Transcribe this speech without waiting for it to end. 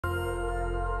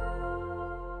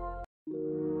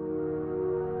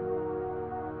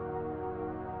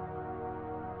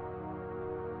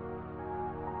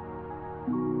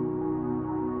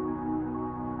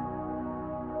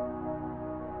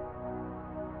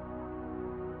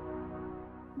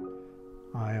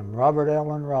I am Robert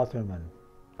Allen Rothermund.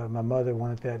 My mother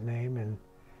wanted that name, and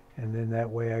then that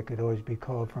way I could always be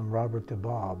called from Robert to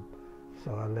Bob.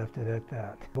 So I left it at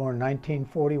that. Born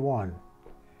 1941,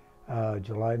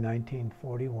 July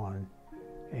 1941,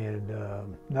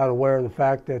 and not aware of the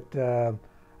fact that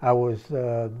I was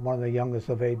one of the youngest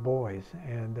of 8 boys,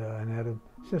 and had a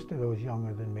sister that was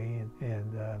younger than me,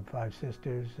 and 5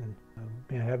 sisters, and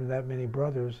having that many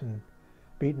brothers and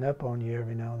beating up on you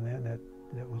every now and then,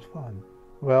 that was fun.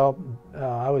 Well,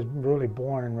 I was really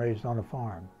born and raised on a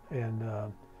farm in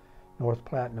North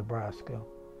Platte, Nebraska,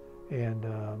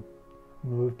 and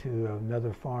moved to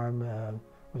another farm,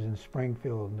 was in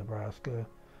Springfield, Nebraska,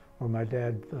 where my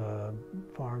dad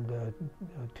farmed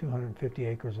 250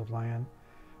 acres of land.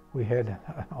 We had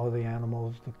all the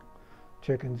animals, the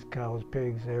chickens, cows,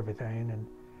 pigs, everything,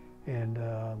 and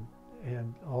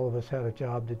all of us had a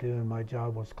job to do, and my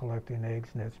job was collecting eggs,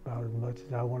 and that's about as much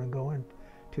as I want to go into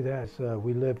that. So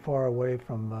we lived far away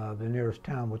from the nearest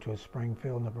town, which was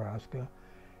Springfield, Nebraska,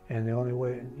 and the only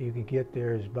way you could get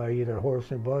there is by either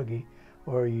horse or buggy,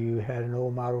 or you had an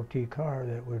old Model T car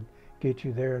that would get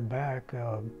you there and back,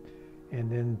 and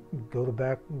then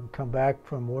come back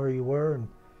from where you were,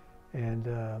 and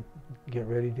get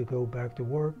ready to go back to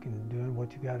work and doing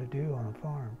what you got to do on a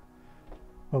farm.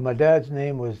 Well, my dad's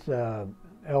name was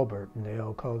Albert, and they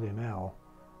all called him Al.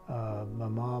 My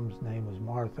mom's name was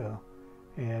Martha,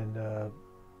 and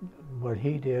what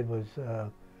he did was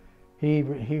he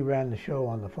ran the show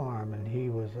on the farm, and he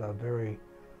was a very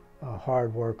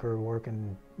hard worker,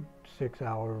 working 6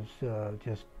 hours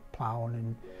just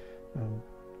plowing and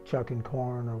chucking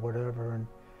corn or whatever.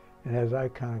 And as I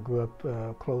kind of grew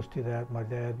up close to that, my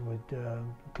dad would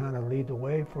kind of lead the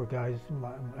way for guys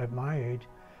at my age,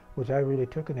 which I really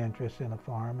took an interest in a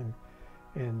farm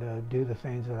and do the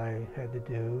things that I had to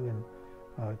do,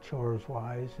 and chores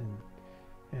wise,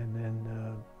 and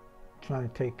then trying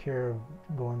to take care of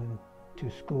going to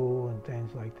school and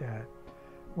things like that.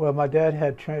 Well, my dad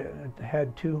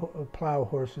had 2 plow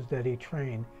horses that he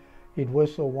trained. He'd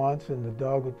whistle once, and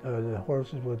the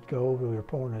horses would go. We were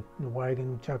pulling the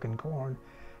wagon, chucking corn,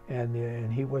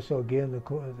 and he whistled again.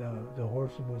 The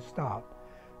horses would stop.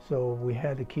 So we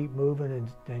had to keep moving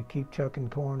and keep chucking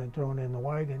corn and throwing in the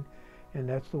wagon, and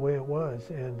that's the way it was.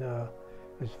 And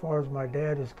as far as my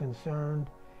dad is concerned,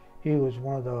 he was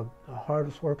one of the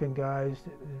hardest working guys.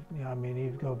 I mean,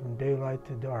 he'd go from daylight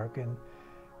to dark,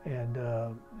 and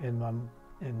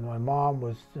my mom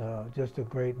was just a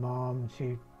great mom.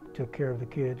 She took care of the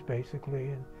kids basically.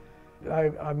 And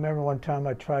I remember one time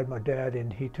I tried my dad,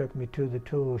 and he took me to the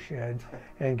tool shed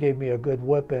and gave me a good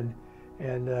whipping,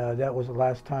 and that was the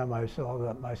last time I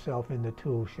saw myself in the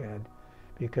tool shed,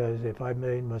 because if I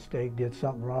made a mistake, did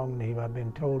something wrong, and I'd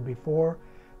been told before,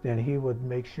 then he would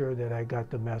make sure that I got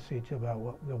the message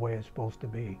about the way it's supposed to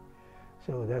be.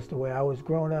 So that's the way I was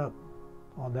growing up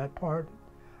on that part.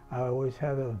 I always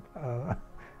had a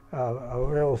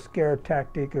real scare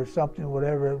tactic or something,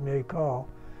 whatever it may call.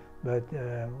 But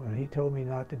when he told me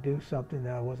not to do something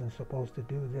that I wasn't supposed to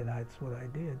do, then that's what I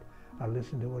did. I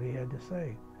listened to what he had to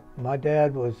say. My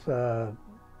dad was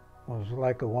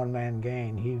like a one-man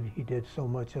gang. He did so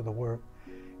much of the work,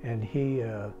 and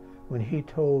when he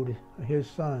told his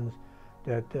sons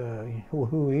that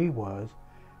who he was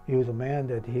a man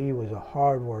that he was a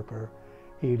hard worker.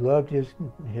 He loved his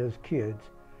kids.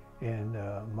 And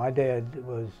my dad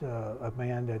was a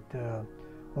man that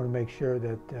wanted to make sure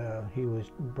that he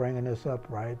was bringing us up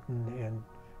right and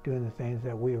doing the things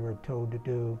that we were told to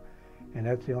do. And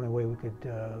that's the only way we could,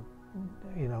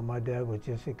 my dad was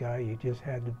just a guy, you just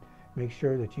had to make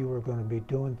sure that you were going to be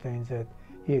doing things that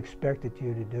he expected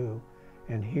you to do.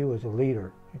 And he was a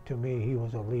leader. To me, he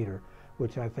was a leader,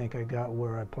 which I think I got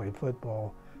where I played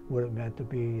football, what it meant to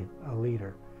be a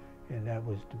leader. And that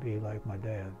was to be like my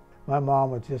dad. My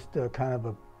mom was just kind of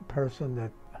a person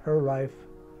that her life,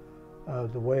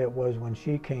 the way it was when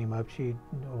she came up, she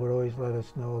would always let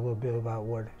us know a little bit about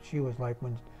what she was like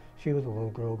when she was a little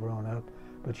girl growing up.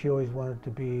 But she always wanted to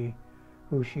be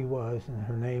who she was, and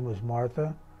her name was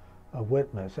Martha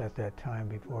Whitmus at that time,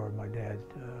 before my dad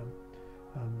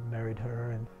married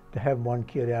her. And to have one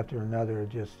kid after another,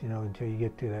 just, until you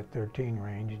get to that 13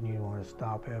 range and you want to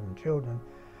stop having children.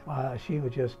 She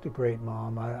was just a great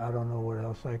mom. I don't know what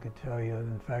else I could tell you.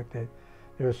 In fact, that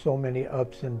there are so many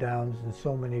ups and downs and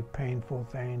so many painful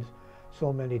things,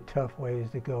 so many tough ways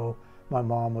to go. My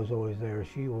mom was always there.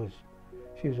 She was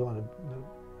one of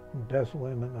the best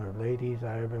women or ladies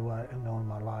I ever known in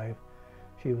my life.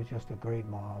 She was just a great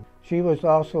mom. She was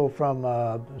also from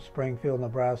Springfield,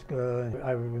 Nebraska.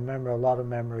 I remember a lot of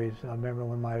memories. I remember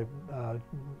when my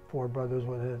 4 brothers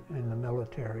were in the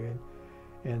military,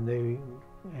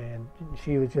 and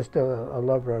she was just a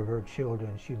lover of her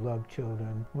children. She loved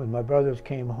children. When my brothers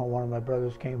came home, one of my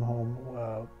brothers came home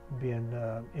being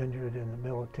injured in the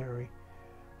military,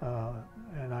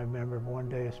 and I remember one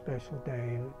day, a special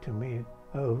day to me,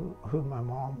 who my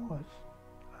mom was.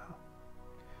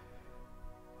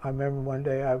 I remember one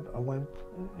day I went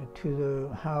to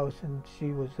the house and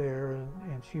she was there,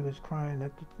 and she was crying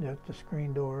at the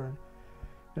screen door,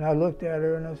 and I looked at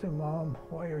her and I said, "Mom,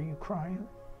 why are you crying?"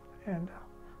 And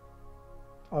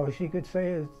all she could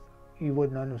say is, "You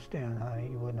wouldn't understand, honey,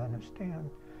 you wouldn't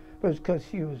understand." But it's because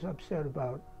she was upset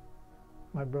about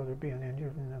my brother being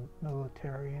injured in the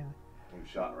military. And he was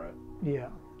shot, right? Yeah,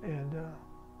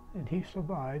 and he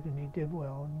survived and he did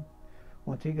well. And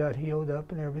once he got healed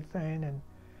up and everything, and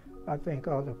I think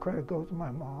all the credit goes to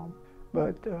my mom.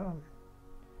 But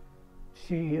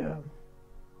she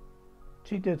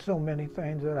did so many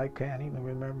things that I can't even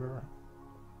remember.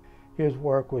 His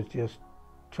work was just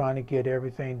trying to get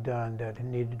everything done that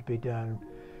needed to be done.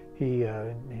 He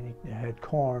had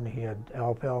corn, he had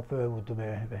alfalfa with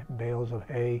the bales of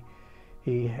hay.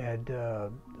 He had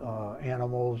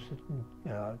animals,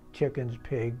 chickens,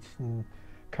 pigs, and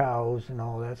cows, and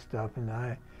all that stuff. And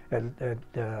at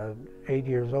 8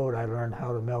 years old, I learned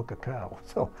how to milk a cow.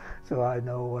 So I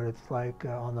know what it's like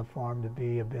on the farm to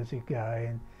be a busy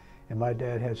guy. And my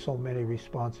dad had so many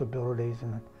responsibilities.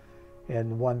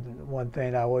 And one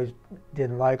thing I always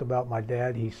didn't like about my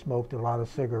dad, he smoked a lot of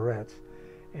cigarettes,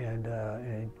 and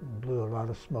blew a lot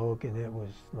of smoke, and it was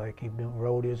like he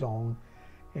wrote his own.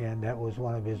 And that was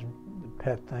one of his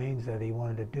pet things that he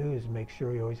wanted to do, is make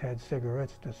sure he always had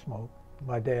cigarettes to smoke.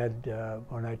 My dad,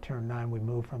 when I turned 9, we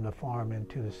moved from the farm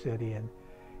into the city, and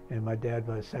my dad,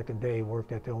 by the second day,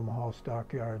 worked at the Omaha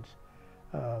stockyards,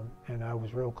 and I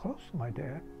was real close to my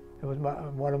dad. It was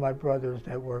one of my brothers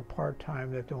that worked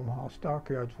part-time at the Omaha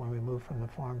stockyards when we moved from the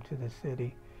farm to the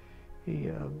city.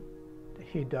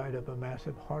 He died of a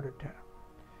massive heart attack,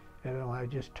 and I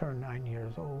just turned 9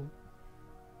 years old.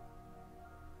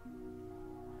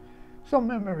 Some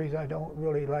memories I don't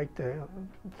really like to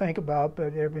think about,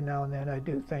 but every now and then I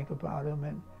do think about them,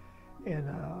 and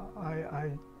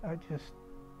I just,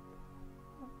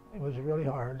 it was really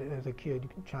hard as a kid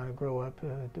trying to grow up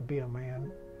to be a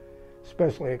man,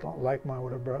 especially like my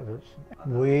older brothers.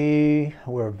 We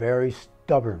were very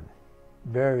stubborn,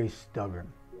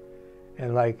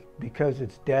 and like, because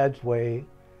it's Dad's way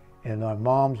and our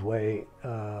mom's way,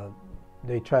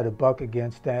 they tried to buck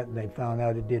against that, and they found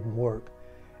out it didn't work.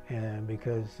 And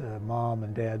because Mom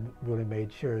and Dad really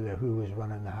made sure that who was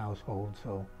running the household.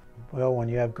 So, well, when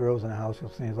you have girls in the house,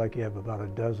 it seems like you have about a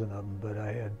dozen of them, but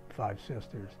I had 5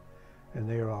 sisters, and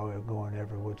they were all going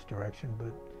every which direction.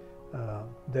 But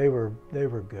they were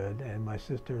good, and my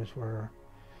sisters were,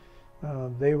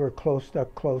 they were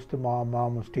stuck close to Mom.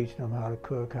 Mom was teaching them how to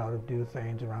cook, how to do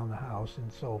things around the house, and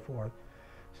so forth.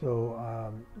 So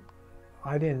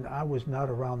I was not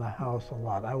around the house a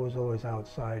lot. I was always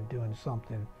outside doing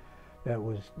something that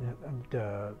was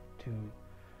to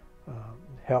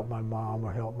help my mom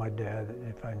or help my dad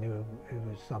if I knew it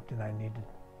was something I needed to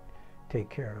take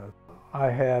care of. I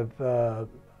have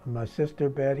my sister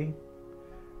Betty,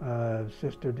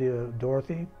 sister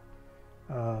Dorothy,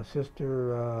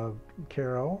 sister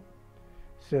Carol,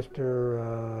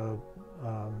 sister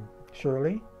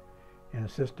Shirley, and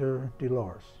sister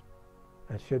Dolores.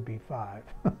 That should be 5.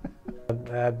 I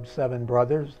had 7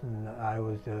 brothers, and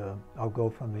I'll go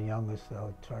from the youngest,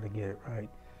 I'll try to get it right.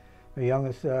 The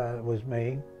youngest was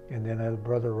me, and then I had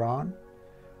brother Ron,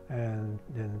 and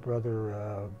then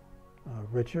brother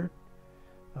Richard,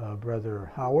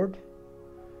 brother Howard,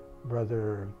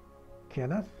 brother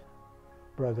Kenneth,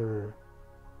 brother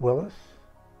Willis,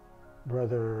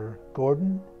 brother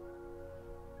Gordon,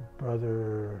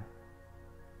 brother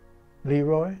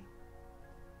Leroy.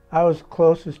 I was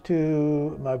closest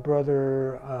to my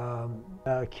brother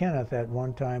Kenneth at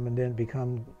one time, and then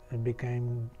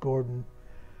became Gordon,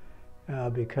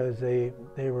 because they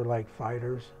were like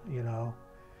fighters, you know.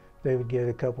 They would get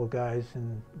a couple of guys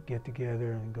and get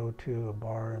together and go to a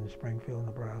bar in Springfield,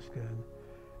 Nebraska, and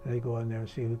they go in there and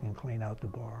see who can clean out the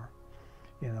bar,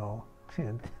 you know,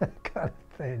 and that kind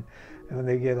of thing. And when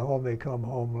they get home, they come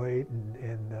home late,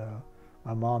 and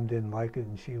my mom didn't like it,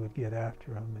 and she would get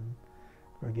after them, and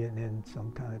for getting in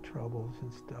some kind of troubles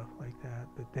and stuff like that.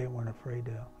 But they weren't afraid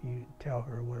to tell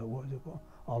her what it was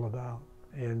all about.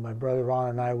 And my brother Ron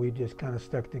and I, we just kind of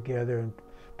stuck together and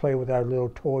played with our little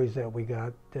toys that we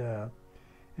got, and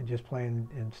just playing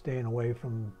and staying away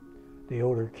from the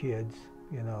older kids,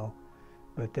 you know.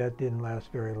 But that didn't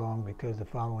last very long, because the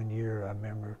following year, I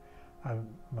remember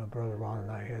my brother Ron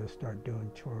and I had to start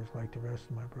doing chores like the rest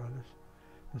of my brothers.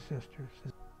 and sisters.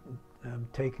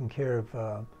 Taking care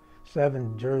of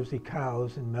 7 Jersey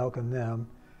cows and milking them,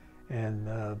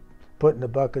 and putting the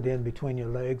bucket in between your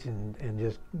legs and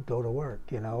just go to work,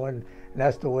 you know, and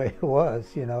that's the way it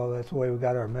was, you know, that's the way we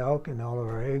got our milk and all of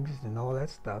our eggs and all that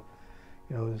stuff.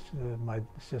 You know, my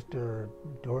sister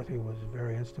Dorothy was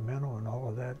very instrumental in all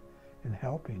of that, in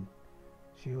helping.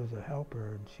 She was a helper,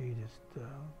 and she just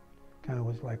kind of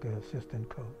was like an assistant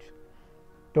coach.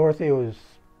 Dorothy was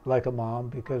like a mom,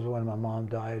 because when my mom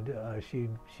died,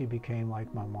 she became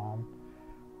like my mom.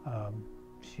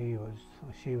 She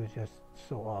was just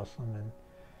so awesome, and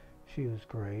she was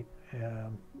great.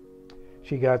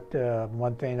 She got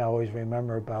one thing I always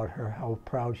remember about her, how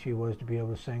proud she was to be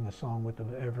able to sing a song with the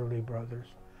Everly Brothers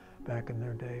back in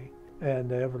their day. And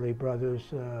the Everly Brothers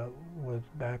was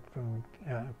back from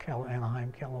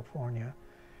Anaheim, California,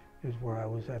 is where I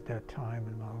was at that time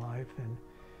in my life.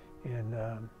 And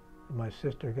my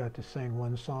sister got to sing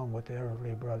one song with the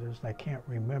Everly Brothers. I can't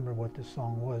remember what the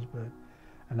song was,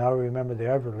 and I remember the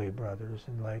Everly Brothers,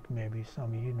 and like maybe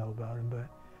some of you know about them,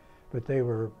 but they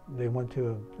went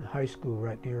to a high school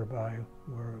right nearby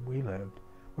where we lived,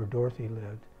 where Dorothy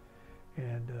lived.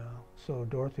 And so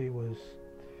Dorothy was,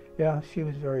 yeah, she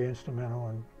was very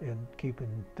instrumental in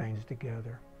keeping things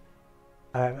together.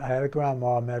 I had a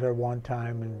grandma. I met her one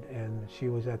time, and she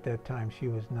was, at that time, she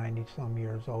was 90-some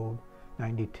years old,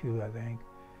 92, I think,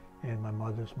 and my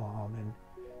mother's mom.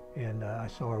 And I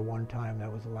saw her one time.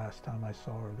 That was the last time I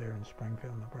saw her there in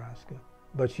Springfield, Nebraska.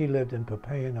 But she lived in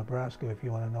Papaya, Nebraska, if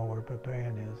you want to know where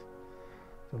Papaya is.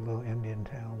 It's a little Indian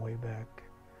town way back,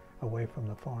 away from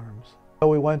the farms. So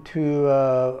we went to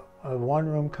a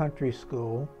one-room country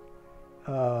school,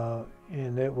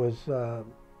 and it was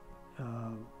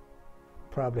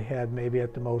probably had, maybe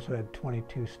at the most, we had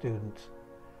 22 students.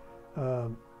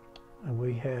 And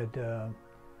we had,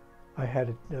 I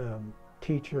had a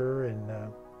teacher,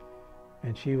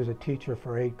 and she was a teacher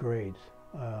for 8 grades.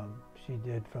 She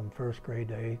did from 1st grade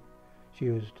to 8th. She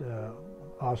was an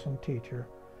awesome teacher.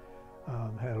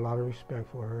 Had a lot of respect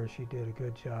for her. She did a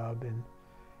good job,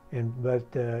 but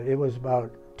it was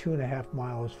about 2.5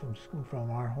 miles from school,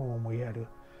 from our home. We had to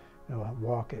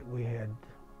walk it.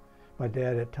 My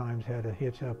dad at times had to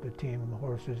hitch up a team of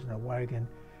horses and a wagon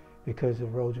because the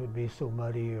roads would be so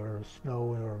muddy or snow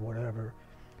or whatever,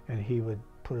 and he would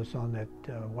put us on that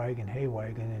hay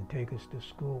wagon, and take us to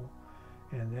school.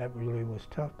 And that really was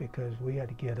tough, because we had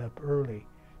to get up early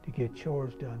to get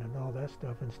chores done and all that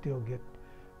stuff, and still get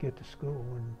to school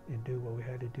and do what we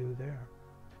had to do there.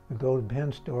 The Golden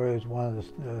Pen story is one of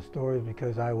the stories,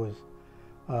 because I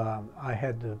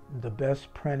had the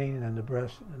best printing and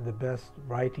the best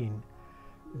writing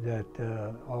that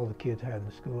all the kids had in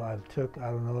the school. I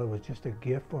don't know, it was just a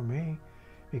gift for me,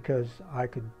 because I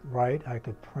could write, I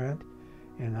could print,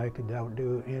 and I could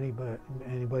outdo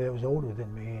anybody that was older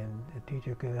than me, and the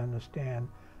teacher could understand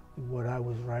what I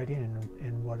was writing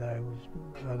and what I was,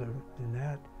 other than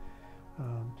that.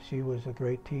 She was a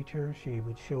great teacher. She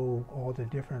would show all the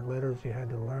different letters you had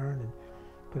to learn and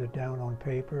put it down on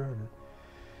paper, and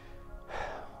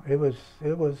it was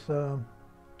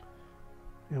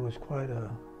quite a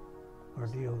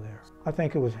ordeal there. I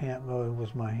think it was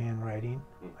my handwriting.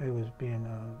 It was being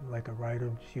like a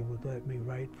writer. She would let me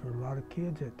write for a lot of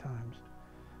kids at times.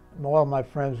 All my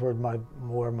friends were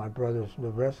more my brothers. The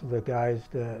rest of the guys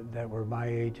that were my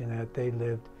age and that, they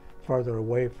lived farther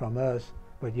away from us,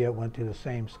 but yet went to the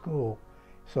same school.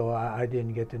 So I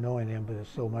didn't get to know any of them,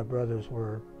 so my brothers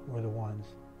were the ones.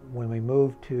 When we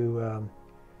moved to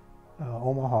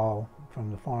Omaha,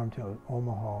 from the farm to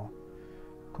Omaha,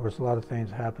 of course a lot of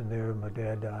things happened there, my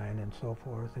dad dying and so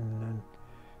forth, and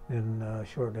then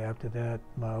shortly after that,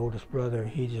 my oldest brother,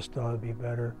 he just thought it'd be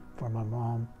better for my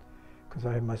mom, because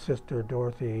I had my sister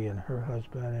Dorothy and her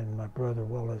husband, and my brother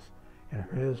Willis and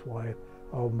his wife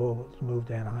all moved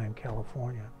to Anaheim,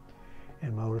 California.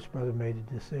 And my oldest brother made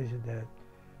the decision that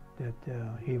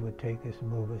he would take us and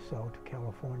move us out to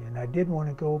California. And I didn't want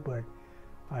to go, but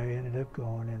I ended up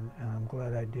going, and I'm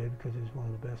glad I did, because it's one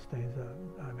of the best things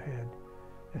I've had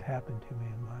that happened to me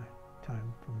in my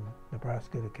time from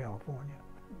Nebraska to California.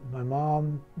 My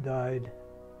mom died.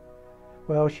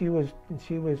 Well, she was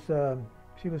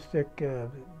sick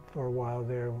for a while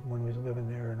there when we was living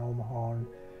there in Omaha,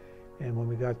 and when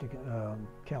we got to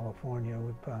California,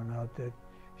 we found out that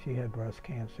she had breast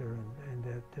cancer, and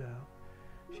that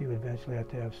she would eventually have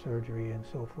to have surgery and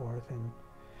so forth.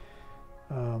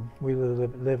 And we were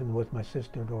living with my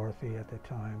sister Dorothy at the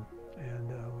time, and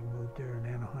we moved there in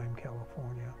Anaheim,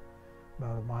 California,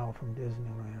 about a mile from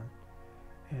Disneyland.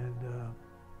 And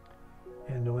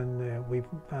And when we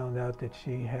found out that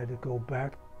she had to go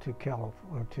back to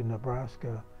to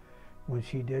Nebraska, when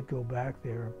she did go back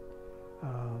there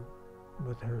uh,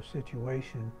 with her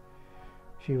situation,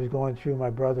 she was going through my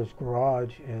brother's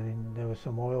garage, and there was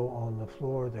some oil on the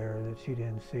floor there that she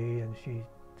didn't see, and she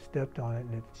stepped on it,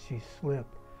 and she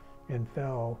slipped and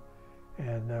fell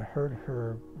and hurt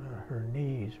her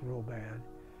knees real bad.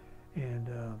 And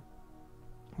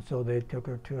so they took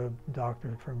her to a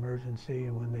doctor for emergency,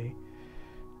 and when they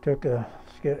took a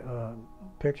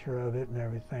picture of it and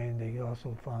everything, they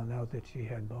also found out that she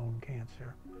had bone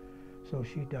cancer. So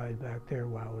she died back there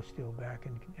while I was still back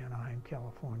in Anaheim,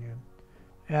 California.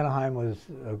 Anaheim was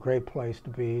a great place to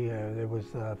be. There was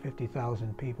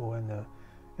 50,000 people in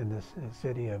the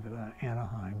city of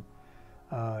Anaheim,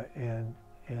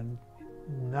 and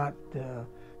not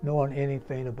knowing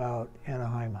anything about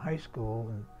Anaheim High School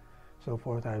and so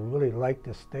forth, I really liked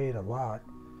the state a lot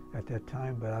at that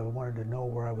time, but I wanted to know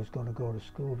where I was going to go to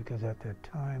school, because at that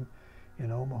time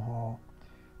in Omaha,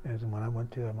 as when I went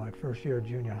to my first year of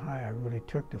junior high, I really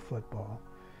took to football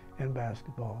and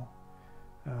basketball.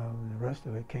 The rest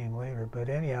of it came later. But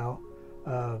anyhow,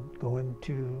 going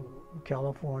to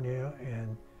California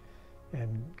and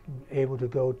able to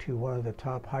go to one of the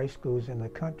top high schools in the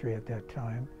country at that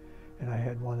time, and I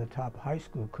had one of the top high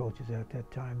school coaches at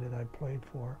that time that I played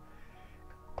for,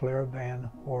 Claire Van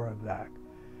Horvath.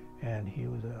 And he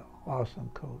was an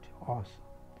awesome coach, awesome.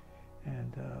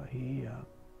 And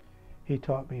he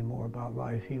taught me more about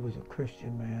life. He was a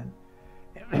Christian man,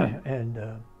 and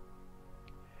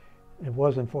if it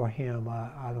wasn't for him,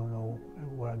 I don't know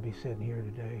where I'd be sitting here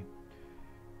today.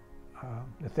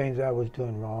 The things I was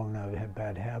doing wrong, and I had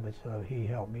bad habits of, he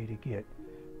helped me to get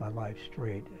my life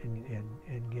straight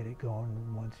and get it going.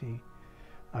 And once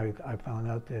I found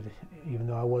out that even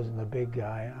though I wasn't a big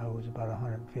guy, I was about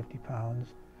 150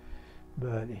 pounds,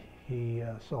 but he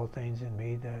saw things in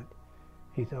me that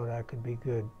he thought I could be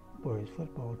good for his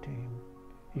football team.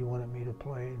 He wanted me to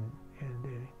play,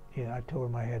 and I told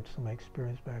him I had some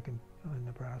experience back in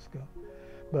Nebraska.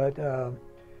 But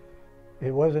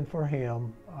it wasn't for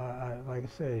him. Like I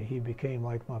said, he became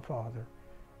like my father,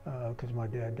 because my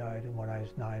dad died when I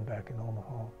was 9 back in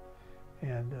Omaha.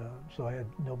 And so I had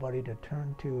nobody to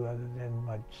turn to other than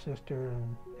my sister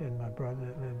and my brother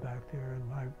that lived back there, and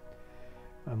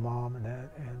my mom and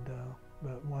that. And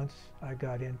but once I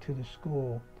got into the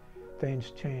school,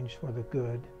 things changed for the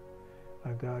good. I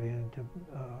got into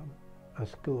a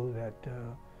school that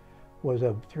was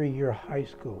a 3-year high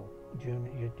school.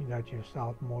 You got your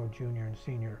sophomore, junior, and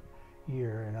senior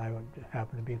year, and I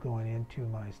happened to be going into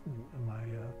my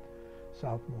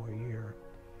sophomore year.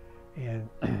 And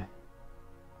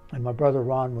and my brother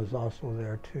Ron was also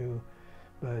there too.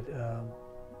 But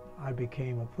I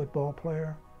became a football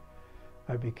player.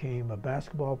 I became a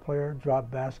basketball player, dropped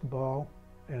basketball,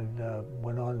 and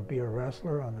went on to be a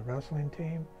wrestler on the wrestling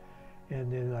team.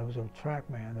 And then I was a track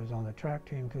man. I was on the track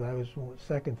team because I was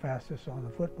second fastest on the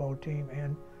football team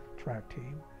and track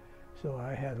team. So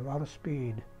I had a lot of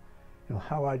speed. You know,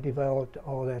 how I developed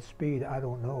all that speed, I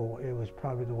don't know. It was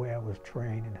probably the way I was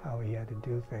trained and how he had to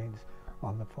do things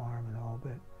on the farm and all.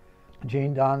 But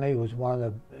Gene Donnelly was one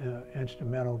of the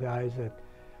instrumental guys that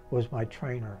was my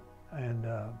trainer. And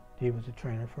he was a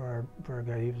trainer for our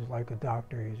guy. He was like a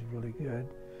doctor. He was really good.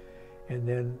 And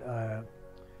then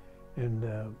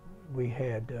we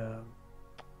had,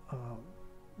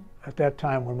 at that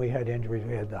time when we had injuries,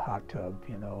 we had the hot tub,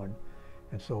 you know,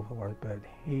 and so forth. But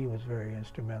he was very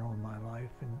instrumental in my life,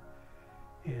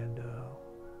 and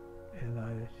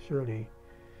I surely,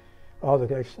 all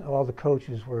the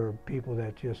coaches were people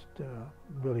that just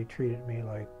really treated me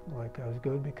like I was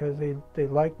good, because they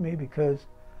liked me because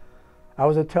I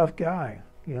was a tough guy.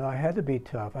 You know, I had to be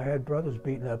tough. I had brothers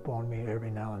beating up on me every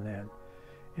now and then.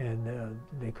 And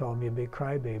they called me a big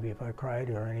crybaby if I cried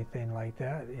or anything like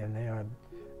that. And they would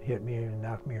hit me and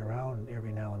knock me around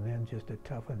every now and then just to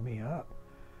toughen me up.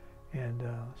 And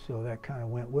so that kind of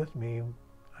went with me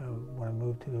when I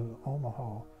moved to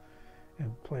Omaha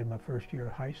and played my first year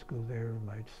of high school there,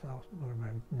 my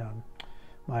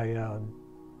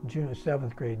junior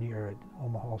 7th grade year at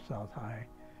Omaha South High.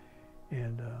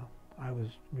 And I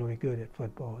was really good at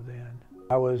football then.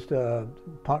 I was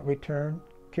punt return,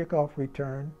 kickoff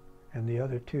return, and the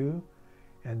other two.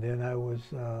 And then I was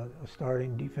a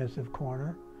starting defensive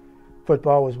corner.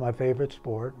 Football was my favorite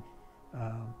sport.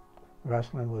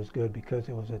 Wrestling was good because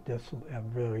it was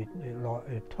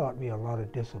it taught me a lot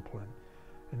of discipline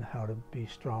and how to be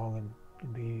strong and to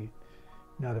be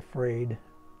not afraid,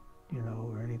 you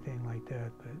know, or anything like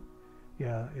that. But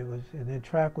yeah, it was. And then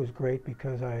track was great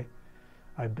because I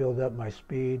built up my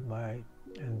speed, my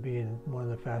and being one of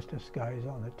the fastest guys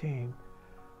on the team,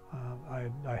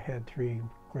 I had 3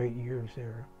 great years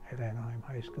there at Anaheim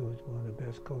High School. It's one of the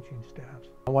best coaching staffs.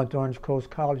 I went to Orange Coast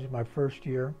College my first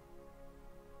year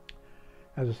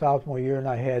as a sophomore year, and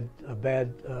I had a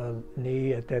bad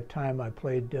knee. At that time, I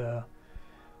played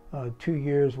 2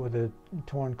 years with a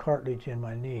torn cartilage in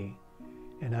my knee,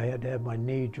 and I had to have my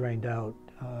knee drained out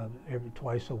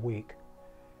twice a week.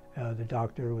 The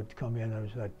doctor would come in, there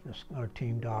was our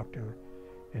team doctor,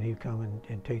 and he'd come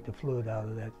and take the fluid out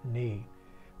of that knee.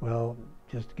 Well,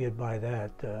 just to get by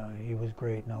that, he was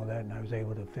great and all that, and I was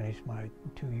able to finish my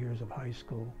 2 years of high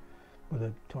school with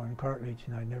a torn cartilage,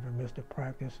 and I never missed a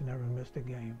practice, never missed a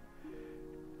game.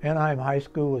 Anaheim High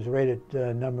School was rated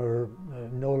no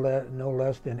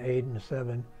less than 8 and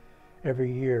 7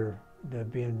 every year,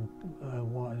 being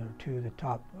 1 or 2 of the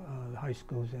top high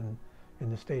schools in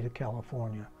the state of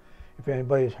California. If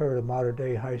anybody's heard of Modern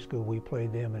Day High School, we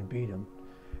played them and beat them.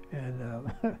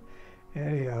 And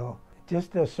anyhow,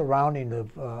 just the surrounding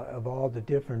of all the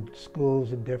different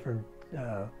schools and different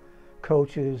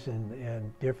coaches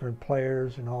and different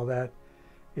players and all that,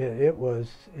 it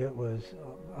was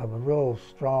a real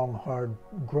strong, hard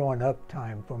growing up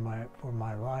time for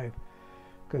my life,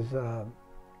 because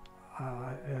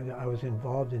I was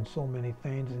involved in so many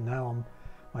things, and now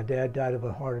my dad died of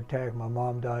a heart attack, my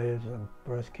mom died of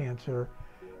breast cancer,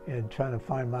 and trying to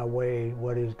find my way,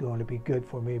 what is going to be good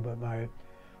for me. But my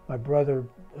brother,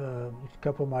 a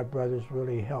couple of my brothers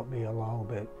really helped me along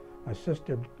a bit. My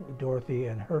sister Dorothy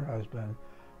and her husband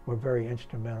were very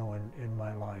instrumental in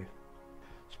my life.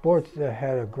 Sports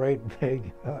had a great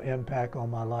big impact on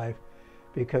my life,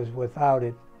 because without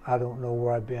it, I don't know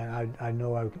where I've been. I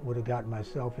know I would have gotten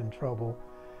myself in trouble,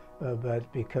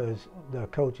 but because the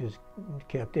coaches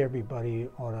kept everybody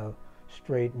on a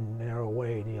straight and narrow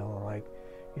way,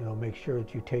 make sure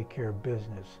that you take care of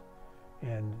business.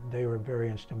 And they were very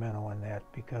instrumental in that,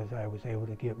 because I was able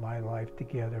to get my life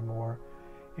together more,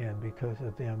 and because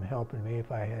of them helping me.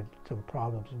 If I had some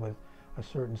problems with a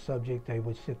certain subject, they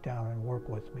would sit down and work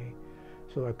with me.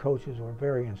 So our coaches were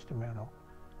very instrumental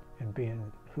in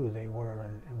being who they were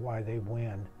and why they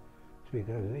win. It's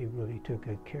because they really took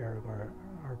good care of our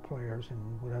players,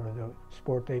 and whatever the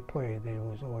sport they played, they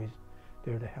was always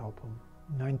there to help them.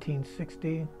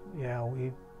 1960, yeah,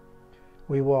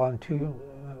 we won 2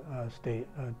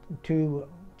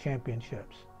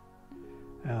 championships.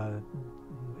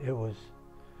 It was,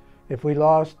 if we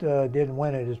lost, didn't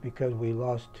win it, is because we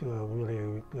lost to a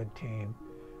really good team,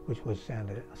 which was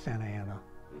Santa Ana.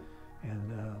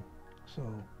 And so,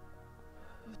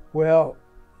 well,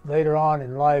 later on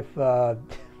in life,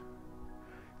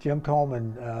 Jim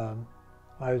Coleman,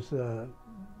 I was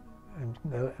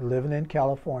living in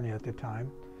California at the time.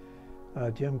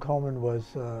 Jim Coleman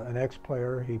was an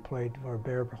ex-player. He played for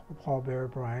Paul Bear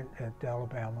Bryant at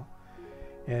Alabama.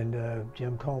 And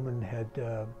Jim Coleman had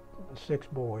 6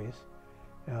 boys.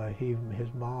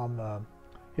 His mom,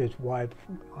 his wife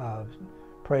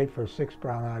prayed for 6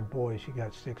 brown-eyed boys. She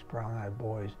got 6 brown-eyed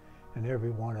boys, and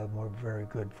every one of them were very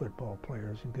good football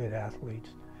players and good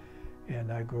athletes.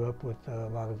 And I grew up with a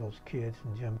lot of those kids.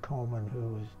 And Jim Coleman,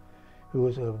 who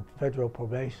was a federal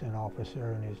probation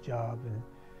officer in his job,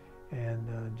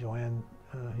 and Joanne,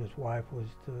 his wife, was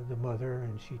the mother,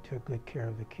 and she took good care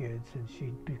of the kids, and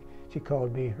she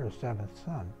called me her 7th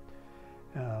son.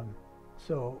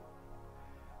 So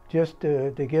just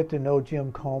to get to know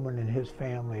Jim Coleman and his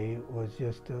family was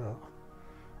just an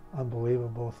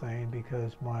unbelievable thing,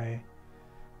 because my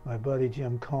buddy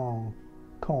Jim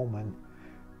Coleman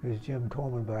is Jim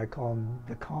Coleman, but I call him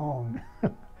the Kong.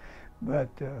 But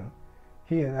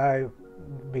he and I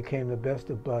became the best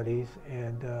of buddies,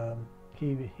 and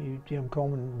Jim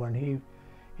Coleman, when he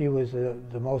was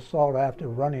the most sought after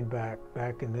running back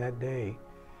in that day,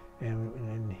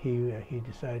 and he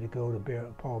decided to go to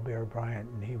Paul Bear Bryant,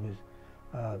 and he was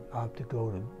opted to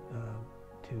go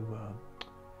to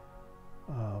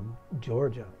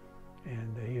Georgia,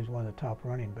 and he was one of the top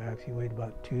running backs. He weighed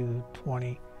about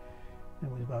 220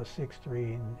 and was about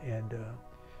 6'3",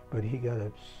 but he got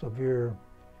a severe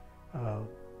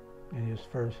in his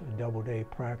first double-day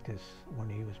practice when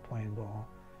he was playing ball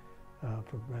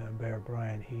for Bear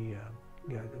Bryant. He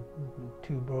got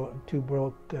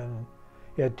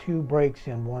he had 2 breaks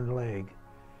in one leg,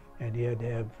 and he had to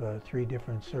have 3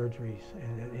 different surgeries,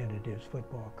 and it ended his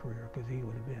football career, because he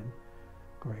would have been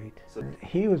great. So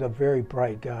he was a very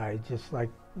bright guy, just like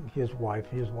his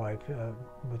wife. Which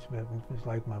was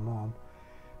like my mom.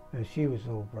 And she was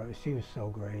so bright. She was so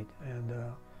great. And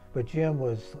but Jim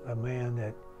was a man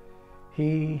that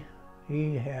he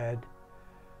had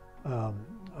a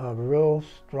real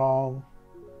strong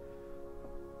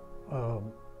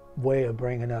way of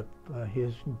bringing up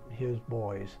his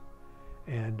boys,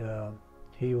 and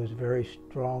he was very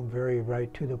strong, very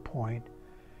right to the point.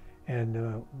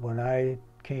 And when I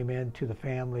came into the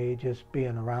family, just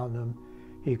being around them,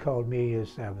 he called me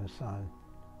his seventh son.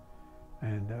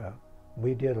 And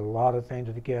we did a lot of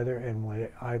things together. And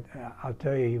I'll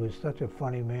tell you, he was such a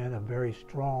funny man, a very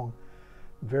strong,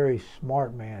 very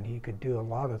smart man. He could do a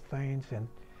lot of things.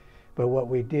 But what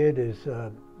we did is,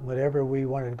 whenever we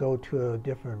wanted to go to a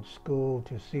different school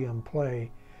to see him play,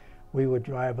 we would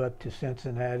drive up to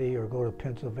Cincinnati or go to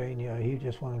Pennsylvania. He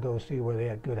just wanted to go see where they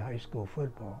had good high school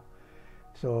football.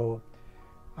 So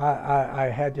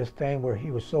I had this thing where he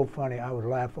was so funny, I would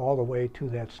laugh all the way to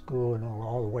that school and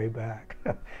all the way back.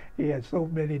 He had so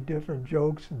many different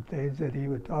jokes and things that he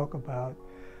would talk about.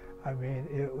 I mean,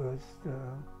 it was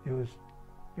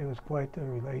quite the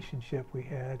relationship we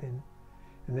had. And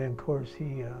then, of course,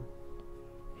 he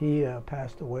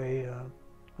passed away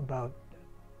about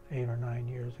 8 or 9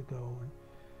 years ago,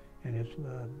 and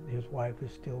his wife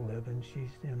is still living.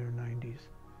 She's in her 90s,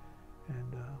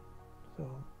 and so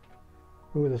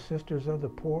we were the Sisters of the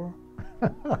Poor.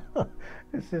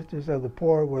 The Sisters of the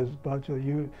Poor was a bunch of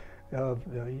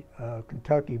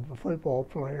Kentucky football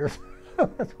players.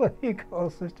 That's what he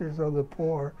called Sisters of the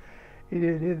Poor. He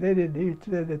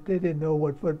said that they didn't know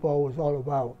what football was all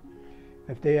about.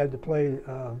 If they had to play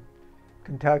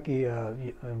Kentucky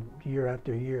year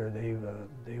after year,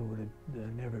 they would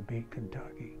have never beat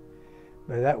Kentucky.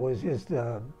 But that was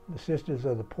the Sisters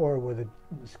of the Poor were the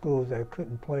schools that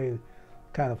couldn't play the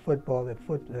kind of football that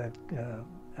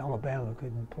Alabama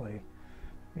couldn't play,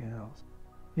 you know.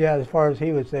 Yeah, as far as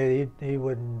he would say, he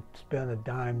wouldn't spend a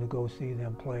dime to go see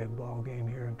them play a ball game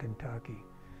here in Kentucky.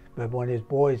 But when his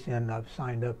boys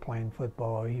signed up playing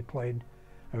football, he played.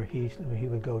 Or he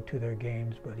would go to their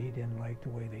games, but he didn't like the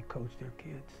way they coached their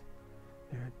kids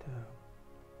there at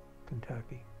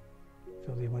Kentucky.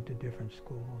 So they went to different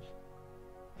schools.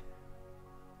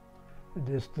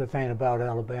 Just the thing about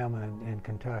Alabama and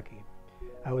Kentucky.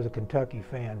 I was a Kentucky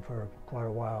fan for quite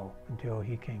a while until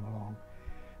he came along.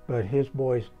 But his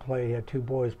boys he had 2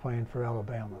 boys playing for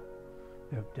Alabama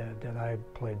that I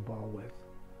played ball with.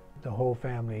 The whole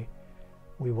family,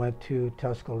 we went to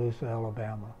Tuscaloosa,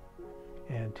 Alabama,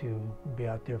 and to be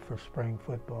out there for spring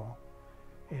football,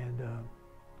 and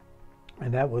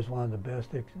that was one of the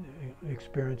best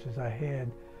experiences I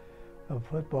had of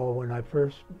football. When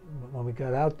we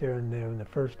got out there, and the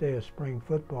first day of spring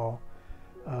football,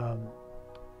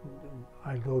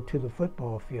 I'd go to the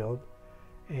football field,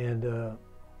 and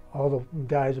all the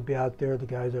guys would be out there. The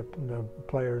guys the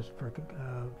players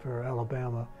for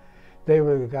Alabama, they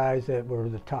were the guys that were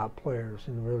the top players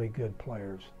and really good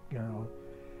players, you know.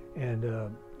 And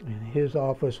his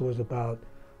office was about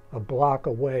a block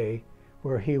away,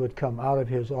 where he would come out of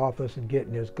his office and get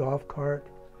in his golf cart,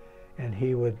 and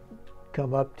he would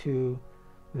come up to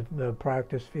the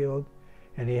practice field,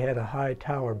 and he had a high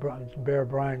tower. Bear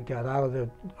Bryant got out of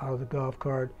the golf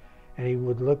cart, and he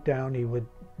would look down. He wouldn't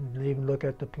even look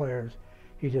at the players.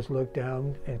 He just looked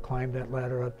down and climbed that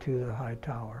ladder up to the high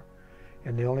tower.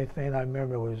 And the only thing I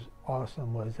remember was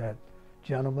awesome was that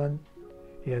gentleman.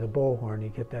 He had a bullhorn.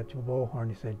 He'd get that bullhorn.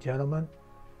 He said, "Gentlemen,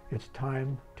 it's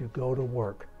time to go to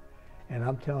work." And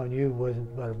I'm telling you, it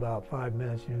wasn't but about 5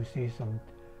 minutes, and you see some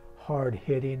hard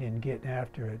hitting and getting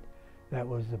after it. That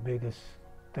was the biggest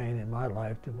thing in my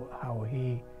life, how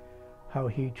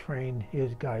he trained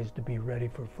his guys to be ready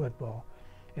for football.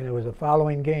 And it was a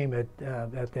following game at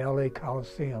the LA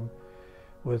Coliseum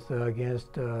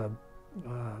against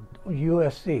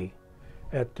USC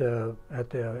at the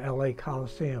LA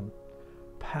Coliseum.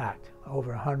 Packed,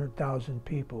 over 100,000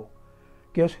 people.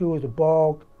 Guess who was the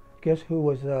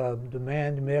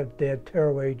man that had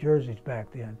tearaway jerseys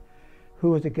back then? Who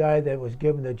was the guy that was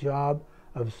given the job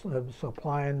of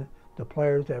supplying the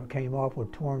players that came off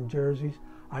with torn jerseys?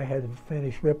 I had to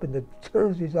finish ripping the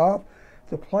jerseys off.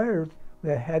 The players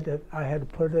that I had to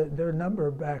put their number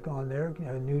back on their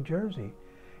new jersey,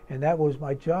 and that was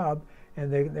my job. And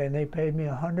they paid me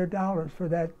 $100 for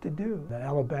that to do.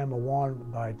 Alabama won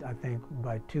by, I think,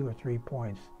 by 2 or 3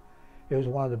 points. It was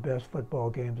one of the best football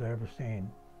games I've ever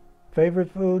seen. Favorite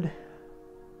food?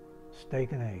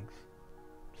 Steak and eggs.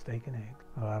 Steak and eggs.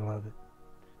 Oh, I love it.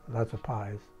 Lots of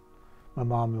pies. My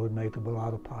mom would make a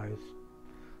lot of pies,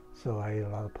 so I ate a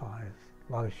lot of pies.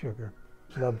 A lot of sugar.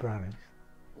 Love brownies.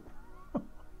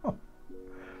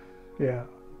 Yeah.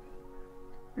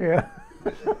 Yeah.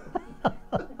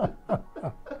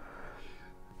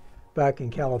 Back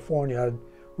in California,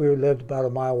 we lived about a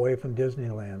mile away from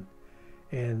Disneyland,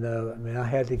 and I mean, I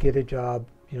had to get a job.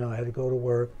 You know, I had to go to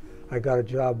work. I got a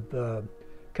job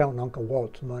counting Uncle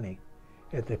Walt's money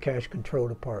at the cash control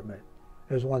department.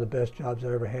 It was one of the best jobs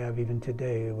I ever have. Even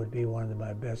today, it would be one of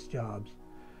my best jobs.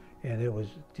 And it was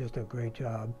just a great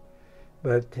job.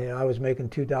 But I was making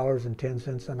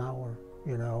 $2.10 an hour,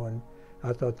 you know, and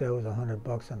I thought that was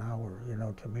 $100 an hour, you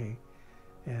know, to me.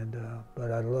 And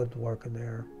but I loved working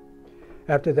there.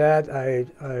 After that, I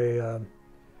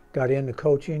got into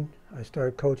coaching. I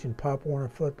started coaching Pop Warner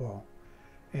football.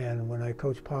 And when I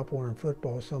coached Pop Warner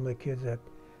football, some of the kids that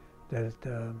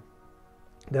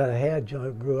I had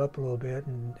grew up a little bit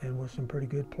and were some pretty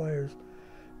good players.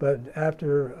 But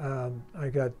after I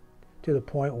got to the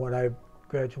point when I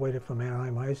graduated from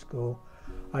Anaheim High School,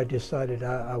 I decided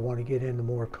I want to get into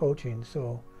more coaching.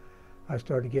 So I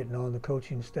started getting on the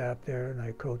coaching staff there, and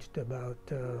I coached about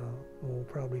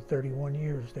probably 31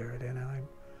 years there at Anaheim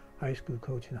High School,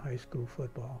 coaching high school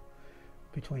football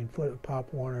between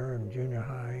Pop Warner and junior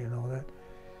high and all that.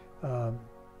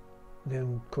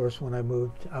 Then, of course, when I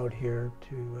moved out here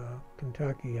to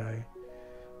Kentucky, I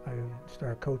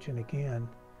started coaching again.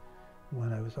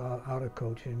 When I was out of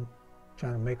coaching,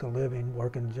 trying to make a living,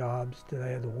 working jobs that I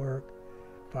had to work.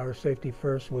 Fire Safety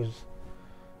First was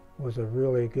a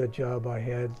really good job I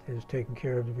had. It was taking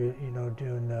care of, you know,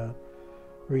 doing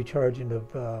recharging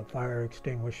of fire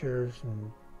extinguishers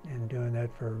and doing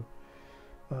that for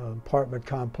apartment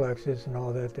complexes and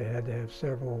all that. They had to have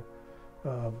several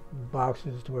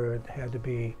boxes where it had to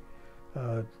be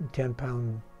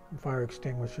 10-pound fire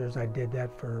extinguishers. I did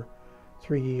that for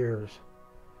 3 years,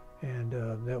 and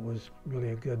that was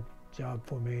really a good job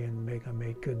for me, and I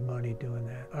made good money doing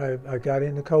that. I got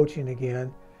into coaching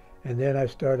again, and then I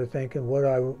started thinking, what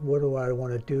do I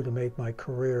want to do to make my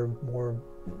career more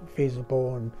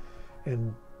feasible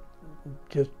and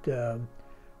just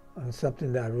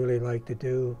something that I really like to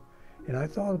do. And I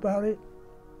thought about it,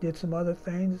 did some other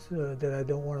things that I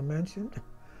don't want to mention.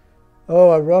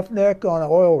 Oh, a roughneck on an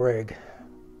oil rig.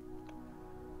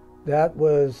 That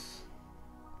was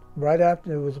right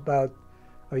after, it was about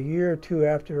a year or two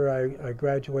after I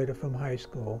graduated from high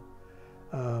school.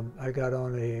 I got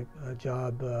on a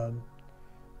job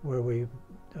where we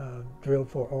drilled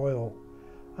for oil.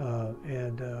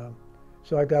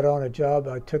 So I got on a job.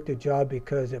 I took the job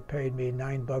because it paid me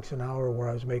 $9 an hour where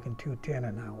I was making $2.10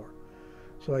 an hour.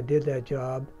 So I did that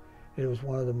job. It was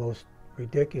one of the most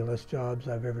ridiculous jobs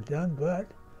I've ever done, but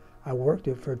I worked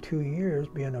it for 2 years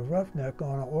being a roughneck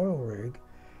on an oil rig.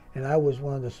 And I was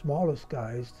one of the smallest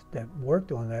guys that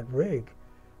worked on that rig,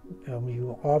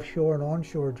 offshore and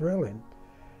onshore drilling.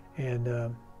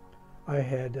 And I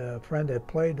had a friend that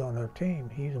played on our team.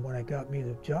 He's the one that got me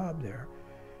the job there.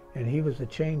 And he was the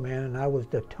chain man, and I was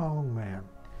the tong man.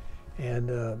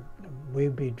 And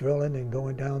we'd be drilling and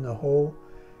going down the hole,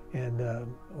 and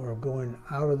or going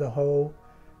out of the hole.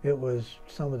 It was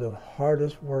some of the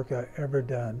hardest work I ever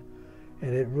done,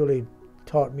 and it really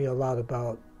taught me a lot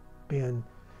about being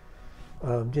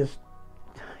just,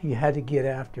 you had to get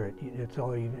after it. It's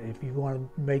all, if you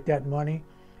want to make that money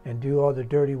and do all the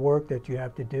dirty work that you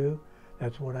have to do,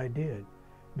 that's what I did.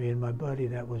 Me and my buddy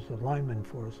that was the lineman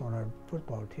for us on our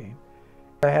football team.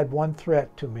 I had one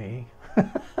threat to me.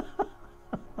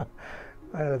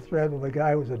 I had a threat with a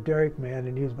guy who was a derrick man,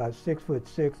 and he was about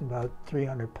 6'6" and about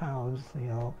 300 pounds, you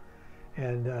know.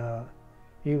 And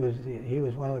he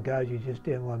was one of the guys you just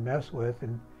didn't want to mess with.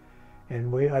 And I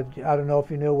don't know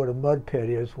if you know what a mud pit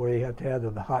is, where you have to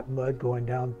have the hot mud going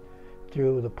down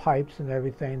through the pipes and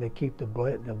everything to keep the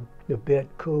bit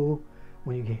cool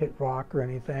when you hit rock or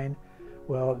anything.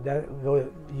 Well,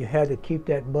 you had to keep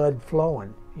that mud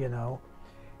flowing, you know.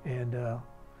 And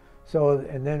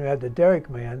and then we had the derrick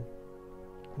man.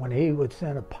 When he would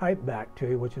send a pipe back to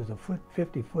you, which is a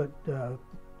 50-foot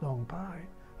long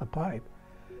pipe,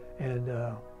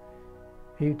 and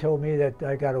he told me that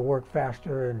I got to work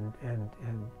faster and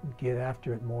get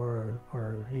after it more,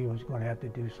 or he was going to have to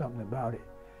do something about it.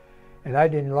 And I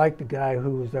didn't like the guy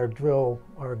who was our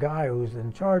guy who was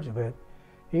in charge of it.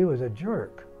 He was a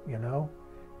jerk, you know.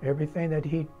 Everything that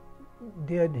he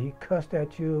did, he cussed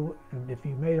at you, and if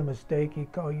you made a mistake,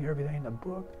 he'd call you everything in the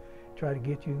book, try to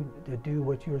get you to do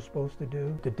what you were supposed to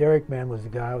do. The derrick man was the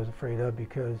guy I was afraid of,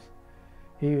 because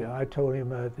I told him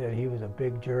that he was a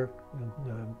big jerk,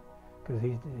 because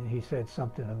he said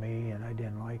something to me and I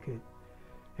didn't like it.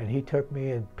 And he took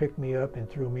me and picked me up and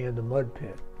threw me in the mud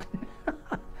pit.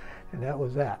 And that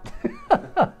was that.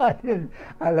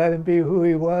 I let him be who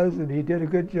he was, and he did a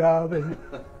good job. And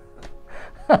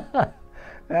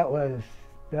that was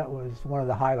one of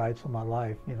the highlights of my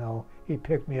life, you know. He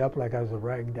picked me up like I was a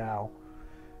rag doll,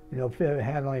 you know,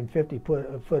 handling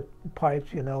 50-foot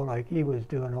pipes, you know, like he was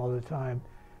doing all the time.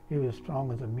 He was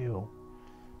strong as a mule.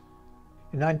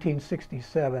 In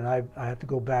 1967, I have to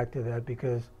go back to that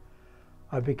because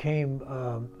I became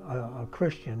a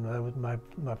Christian.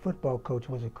 My football coach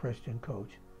was a Christian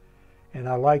coach, and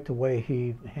I liked the way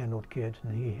he handled kids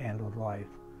and he handled life.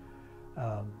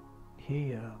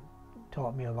 He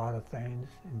taught me a lot of things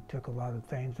and took a lot of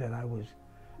things that I was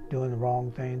doing the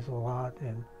wrong things a lot,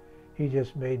 and he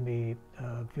just made me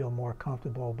feel more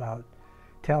comfortable about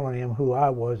telling him who I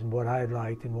was and what I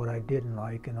liked and what I didn't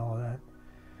like and all that.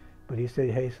 But he said,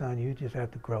 hey son, you just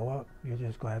have to grow up. You're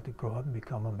just going to have to grow up and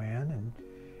become a man.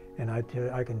 And I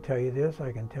can tell you this,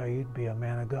 I can tell you to be a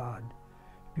man of God.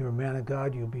 If you're a man of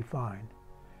God, you'll be fine.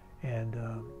 And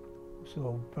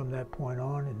so from that point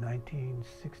on, in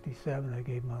 1967, I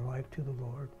gave my life to the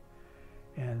Lord.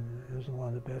 And it was one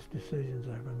of the best decisions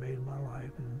I ever made in my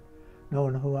life. And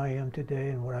knowing who I am today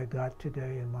and what I got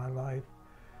today in my life,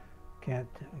 can't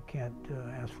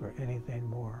ask for anything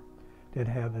more than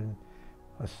having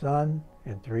a son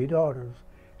and 3 daughters,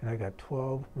 and I got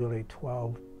 12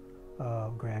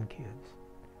 grandkids,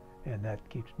 and that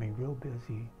keeps me real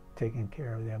busy taking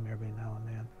care of them every now and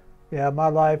then. Yeah, my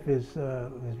life is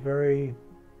very,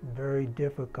 very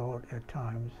difficult at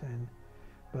times,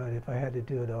 but if I had to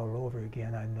do it all over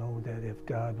again, I know that if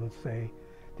God would say,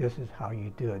 this is how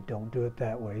you do it, don't do it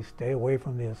that way, stay away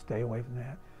from this, stay away from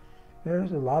that.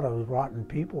 There's a lot of rotten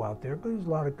people out there, but there's a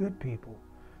lot of good people,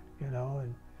 you know,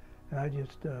 and I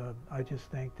just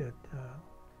think that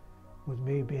with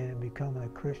me becoming a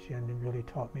Christian, it really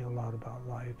taught me a lot about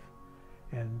life,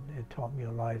 and it taught me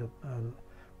a lot of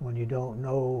when you don't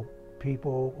know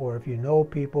people, or if you know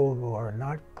people who are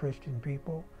not Christian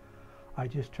people, I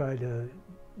just try to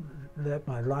let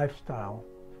my lifestyle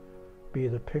be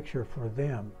the picture for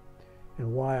them,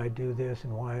 and why I do this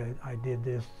and why I did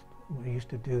this. I used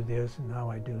to do this, and now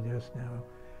I do this now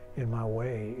in my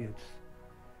way.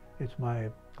 It's my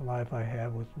life I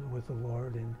have with the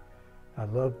Lord, and I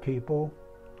love people.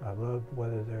 I love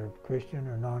whether they're Christian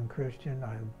or non-Christian.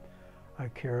 I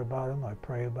care about them. I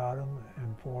pray about them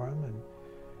and for them,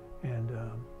 and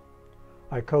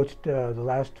I coached the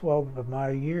last 12 of my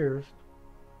years.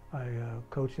 I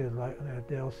coached at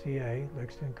the LCA,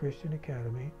 Lexington Christian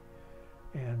Academy,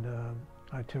 and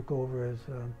I took over as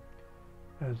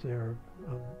their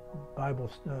Bible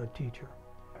teacher.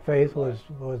 Faith was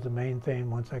the main thing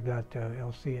once I got to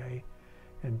LCA,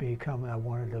 and I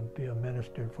wanted to be a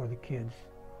minister for the kids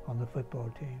on the football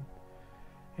team.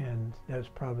 And that's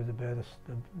probably the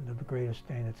greatest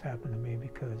thing that's happened to me,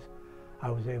 because I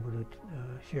was able to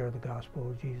share the gospel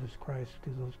of Jesus Christ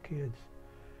to those kids.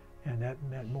 And that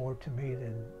meant more to me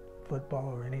than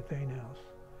football or anything else.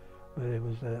 But it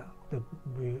was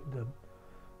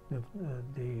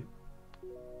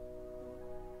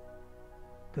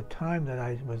the time that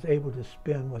I was able to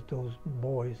spend with those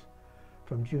boys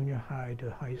from junior high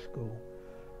to high school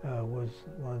was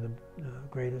one of the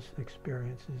greatest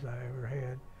experiences I ever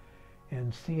had.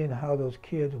 And seeing how those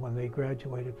kids, when they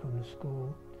graduated from the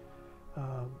school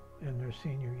in their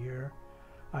senior year,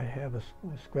 I have a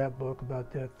scrapbook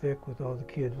about that thick with all the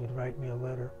kids would write me a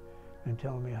letter and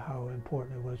tell me how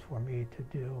important it was for me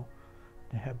to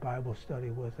have Bible study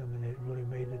with them, and it really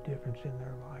made a difference in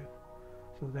their life.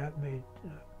 So that made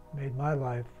my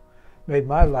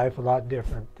life a lot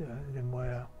different than the way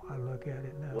I look at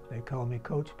it now. They call me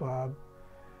Coach Bob,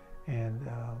 and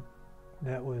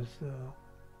that was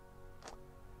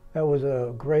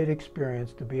a great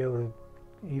experience to be able to,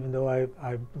 even though I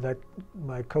let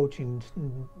my coaching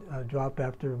drop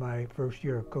after my first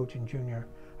year of coaching junior.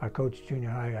 I coached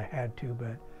junior high, I had to,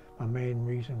 but my main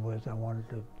reason was I wanted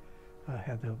to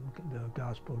have the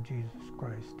gospel of Jesus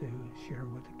Christ to share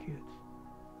with the kids.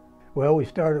 Well, we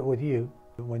started with you.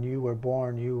 When you were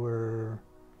born,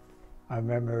 I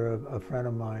remember a friend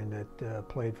of mine that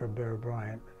played for Bear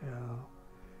Bryant.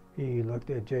 He looked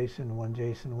at Jason when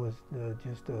Jason was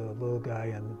just a little guy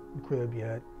in the crib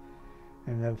yet.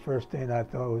 And the first thing I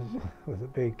thought was a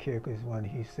big kick was when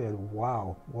he said,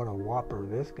 wow, what a whopper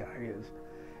this guy is.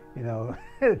 You know,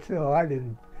 so I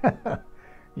didn't,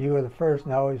 you were the first,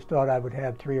 and I always thought I would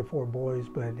have 3 or 4 boys,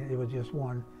 but it was just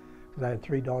one, because I had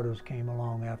 3 daughters came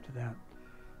along after that.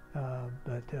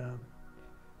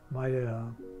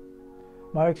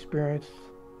 My experience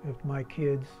with my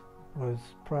kids was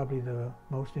probably the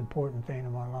most important thing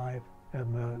in my life.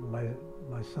 And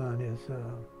my son is,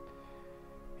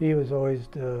 he was always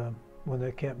the one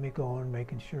that kept me going,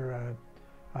 making sure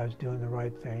I was doing the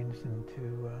right things, and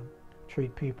to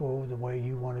treat people the way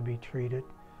you want to be treated,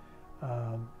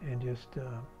 and just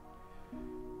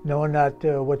knowing that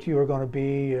what you were going to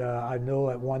be. I know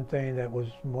that one thing that was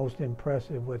most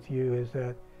impressive with you is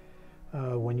that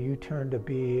when you turned to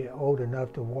be old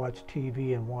enough to watch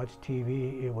TV and watch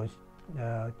TV, it was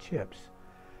chips.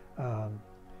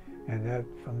 And that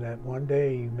from that one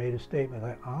day, you made a statement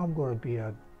like, "I'm going to be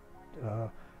a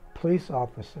police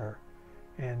officer."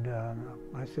 And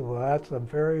I said, "Well, that's a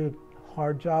very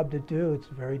hard job to do. It's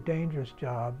a very dangerous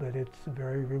job, but it's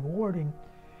very rewarding."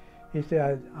 He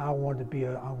said, "I want to be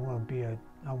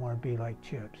like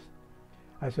Chips."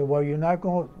 I said, "Well, you're not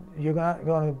going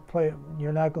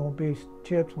to be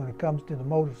Chips when it comes to the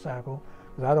motorcycle,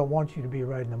 because I don't want you to be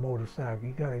riding the motorcycle.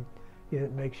 You got to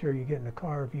make sure you get in the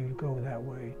car if you go that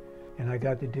way." And I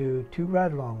got to do 2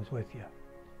 ride-alongs with you.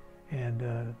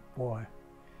 And boy,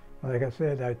 like I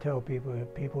said, I tell people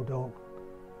that people don't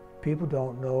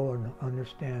know and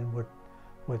understand what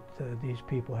these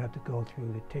people have to go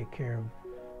through to take care of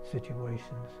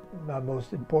situations. My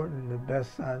most important and the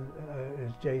best son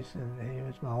is Jason. He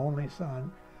was my only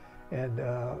son, and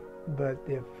but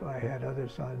if I had other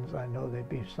sons, I know they'd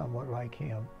be somewhat like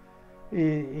him.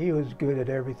 He was good at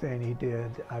everything he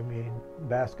did. I mean,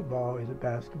 basketball, he's a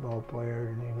basketball player,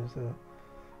 and he was a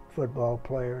football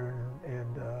player,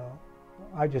 and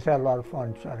I just had a lot of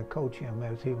fun trying to coach him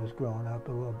as he was growing up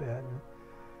a little bit,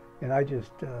 and I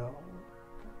just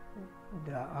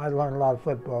I learned a lot of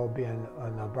football being a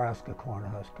Nebraska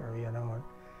Cornhusker, you know,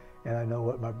 and I know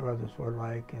what my brothers were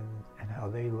like and how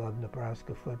they loved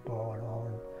Nebraska football and all,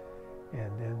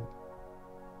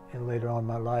 and later on in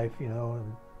my life, you know,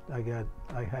 and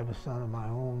I have a son of my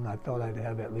own. I thought I'd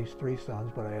have at least 3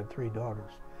 sons, but I had 3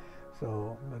 daughters.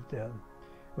 So,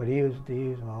 but he was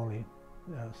my only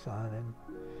son,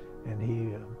 and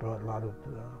he brought a lot of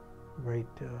great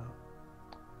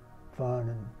fun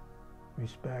and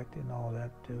respect and all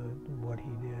that to what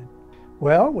he did.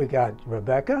 Well, we got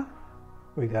Rebecca,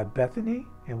 we got Bethany,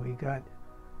 and we got,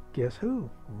 guess who?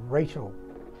 Rachel.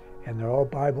 And they're all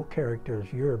Bible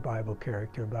characters. You're a Bible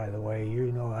character, by the way.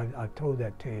 You know, I've told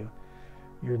that to you.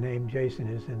 Your name, Jason,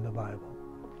 is in the Bible.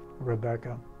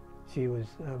 Rebecca, she was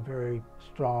very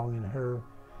strong in her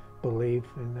belief,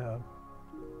 and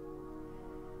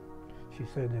she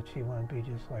said that she wanted to be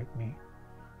just like me.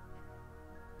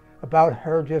 About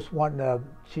her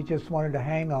she just wanted to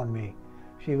hang on me.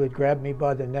 She would grab me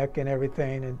by the neck and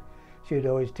everything, and she would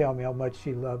always tell me how much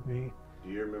she loved me.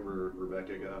 Do you remember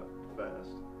Rebecca got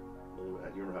fast? Do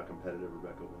you remember how competitive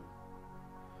Rebecca was?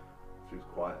 She was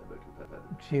quiet but competitive.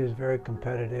 She was very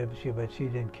competitive, but she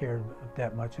didn't care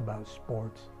that much about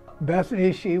sports.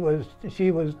 Bethany, she was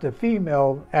the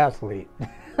female athlete.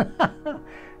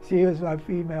 She was my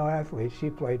female athlete. She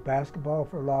played basketball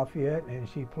for Lafayette, and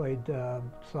she played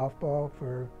softball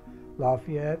for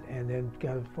Lafayette, and then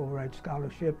got a full ride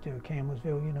scholarship to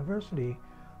Campbellsville University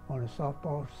on a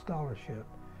softball scholarship.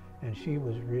 And she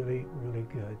was really, really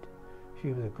good. She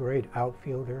was a great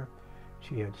outfielder.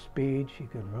 She had speed, she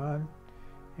could run.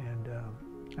 And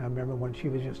I remember when she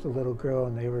was just a little girl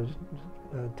and they were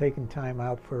taking time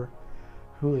out for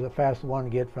who was the fastest one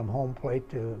to get from home plate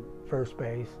to first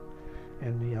base.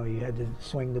 And you know, you had to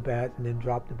swing the bat and then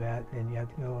drop the bat, and you had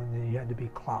to go, and then you had to be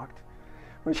clocked.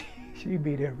 Well, she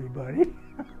beat everybody.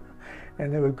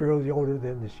 And there were girls older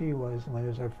than she was when it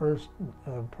was our first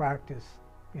practice,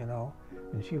 you know,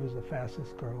 and she was the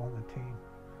fastest girl on the team.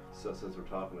 So since we're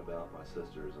talking about my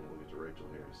sisters, and we'll get to Rachel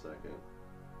here in a second,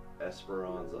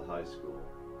 Esperanza High School,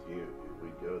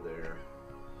 we'd go there.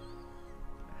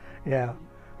 Yeah.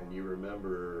 And you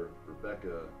remember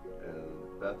Rebecca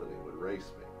and Bethany would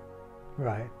race me.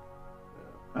 Right.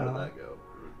 Yeah. How did that go?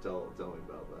 Tell me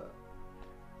about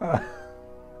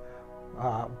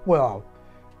that. Well,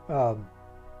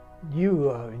 you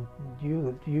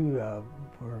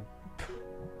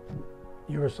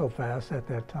were so fast at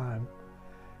that time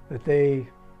that they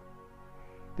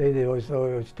always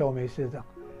told me, he says,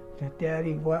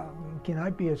 "Daddy, well, can I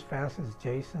be as fast as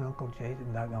Jason, Uncle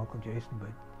Jason?" Not Uncle Jason,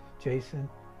 but Jason.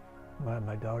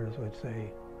 My daughters would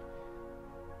say,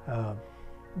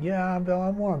 "Yeah, I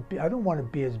don't want to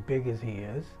be as big as he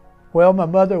is." Well, my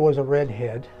mother was a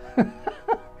redhead,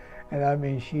 and I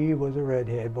mean, she was a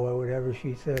redhead. Boy, whatever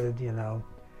she said, you know,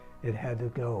 it had to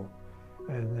go.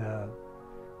 And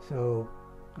so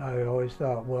I always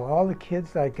thought, well, all the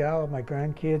kids I got, all my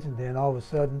grandkids, and then all of a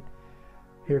sudden,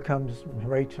 here comes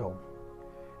Rachel,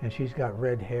 and she's got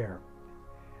red hair.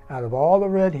 Out of all the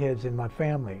redheads in my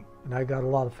family, and I got a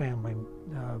lot of family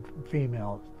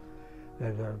females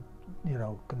that are, you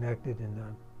know, connected in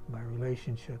my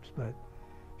relationships, but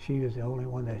she was the only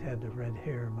one that had the red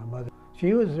hair. My mother,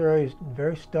 she was very,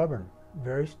 very stubborn,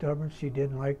 very stubborn. She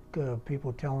didn't like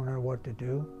people telling her what to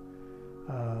do.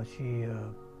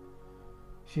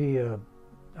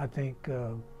 I think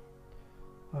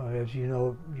As you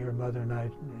know, your mother and I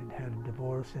had a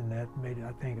divorce, and that made it,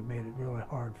 I think it made it really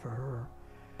hard for her.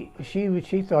 She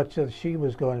thought that she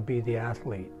was going to be the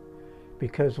athlete,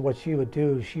 because what she would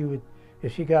do,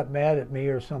 if she got mad at me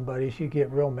or somebody, she'd get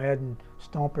real mad and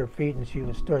stomp her feet, and she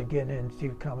would start getting in, and she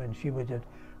would come in, and she would just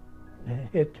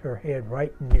hit her head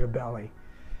right in your belly.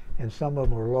 And some of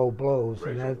them were low blows.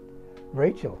 Rachel. And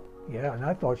Rachel, yeah, and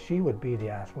I thought she would be the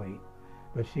athlete,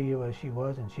 but she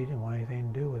wasn't. She didn't want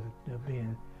anything to do with it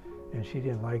being, and she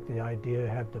didn't like the idea of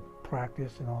having to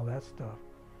practice and all that stuff.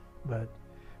 But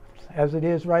as it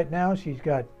is right now, she's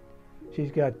got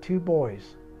 2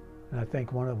 boys, and I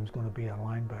think one of them's going to be a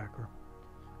linebacker,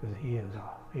 because he is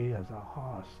a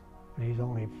hoss, and he's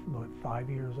only what, 5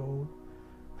 years old.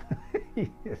 He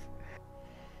is.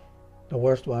 The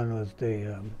worst one was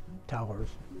the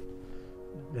towers.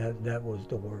 That was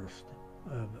the worst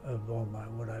of all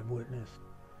what I've witnessed.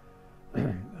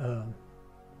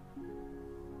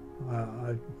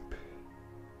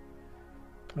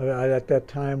 At that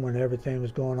time when everything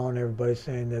was going on, everybody's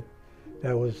saying that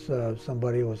was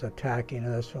somebody was attacking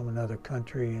us from another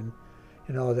country and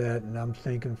all that. And I'm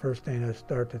thinking, first thing I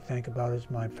start to think about is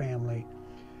my family.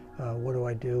 What do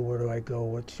I do? Where do I go?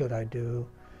 What should I do?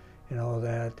 And all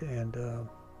that. And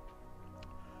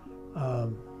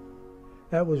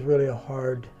that was really a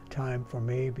hard time for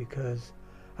me, because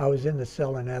I was into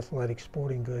selling athletic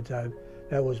sporting goods.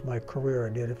 That was my career.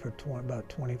 I did it for about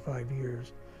 25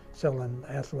 years, selling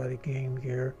athletic game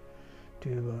gear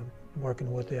to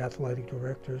working with the athletic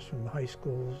directors from high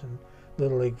schools and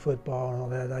Little League football and all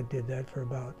that. I did that for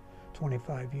about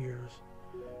 25 years.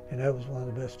 And that was one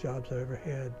of the best jobs I ever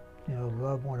had. You know,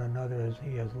 love one another as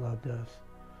he has loved us.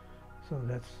 So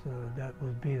that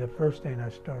would be the first thing I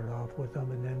started off with them.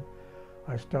 And then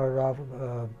I started off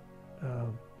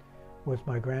with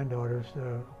my granddaughters,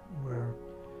 where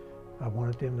I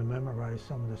wanted them to memorize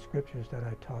some of the scriptures that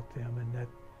I taught them.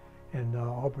 And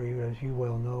Aubrey, as you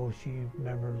well know, she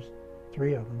remembers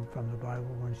 3 of them from the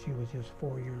Bible when she was just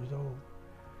 4 years old.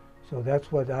 So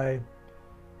that's what I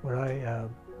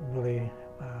really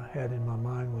had in my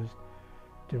mind, was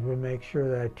to make sure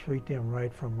that I treat them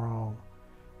right from wrong,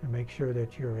 and make sure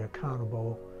that you're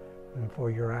accountable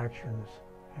for your actions.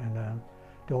 And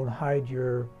don't hide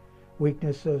your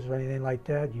weaknesses or anything like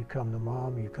that. You come to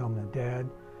mom, you come to dad,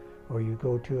 or you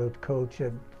go to a coach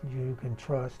that you can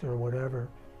trust or whatever.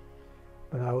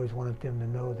 But I always wanted them to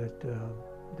know that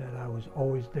I was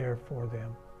always there for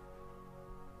them.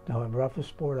 Now, the roughest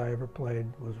sport I ever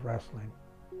played was wrestling.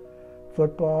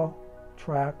 Football,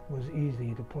 track was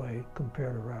easy to play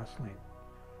compared to wrestling.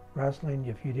 Wrestling,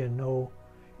 if you did know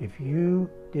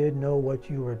what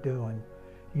you were doing,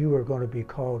 you were going to be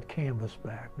called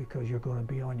canvasback, because you're going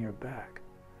to be on your back.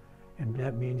 And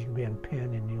that means you're being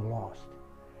pinned and you lost.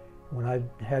 When I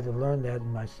had to learn that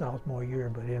in my sophomore year,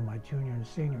 but in my junior and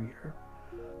senior year,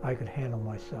 I could handle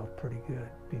myself pretty good,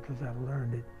 because I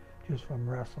learned it just from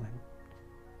wrestling,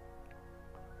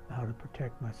 how to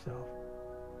protect myself.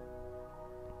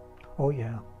 Oh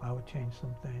yeah, I would change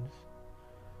some things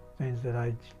that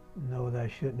I know that I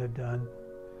shouldn't have done.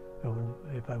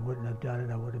 If I wouldn't have done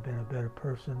it, I would have been a better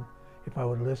person. If I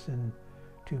would listen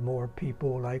to more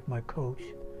people like my coach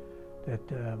that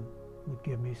would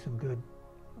give me some good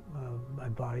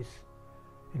advice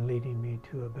in leading me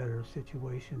to a better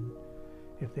situation,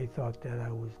 if they thought that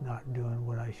I was not doing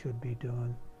what I should be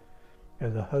doing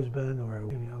as a husband, or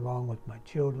along with my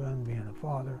children, being a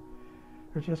father.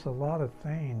 There's just a lot of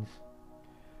things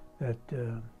that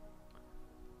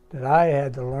I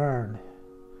had to learn.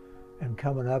 And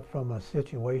coming up from a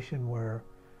situation where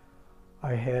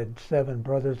I had 7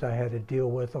 brothers I had to deal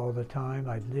with all the time.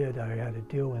 I had to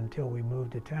deal until we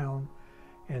moved to town,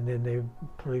 and then they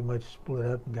pretty much split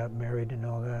up and got married and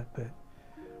all that. But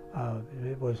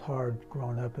it was hard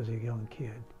growing up as a young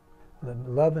kid.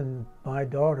 Loving my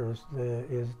daughters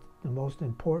is the most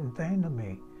important thing to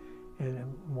me.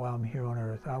 And while I'm here on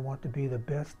earth, I want to be the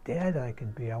best dad I can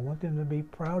be. I want them to be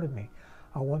proud of me.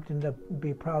 I want them to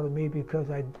be proud of me because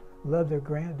I love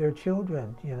their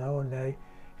children, you know, and they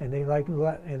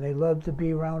love to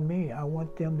be around me. I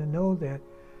want them to know that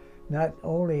not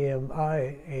only am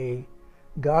I a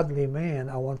godly man,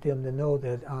 I want them to know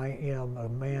that I am a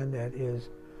man that is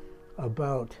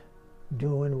about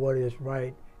doing what is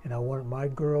right. And I want my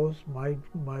girls, my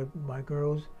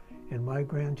girls and my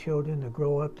grandchildren to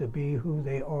grow up to be who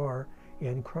they are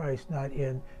in Christ, not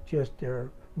in just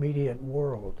their immediate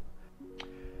world.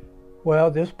 Well,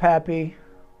 this pappy,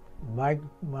 my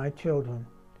children,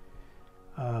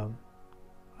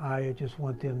 I just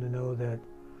want them to know that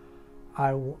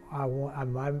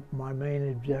my main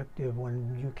objective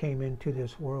when you came into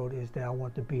this world is that I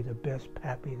want to be the best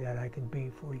pappy that I can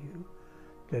be for you.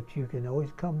 That you can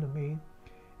always come to me,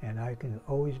 and I can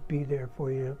always be there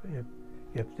for you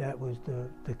if that was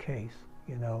the case,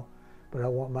 you know. But I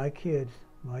want my kids,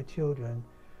 my children,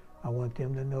 I want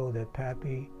them to know that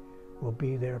Pappy will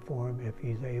be there for him if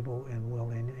he's able and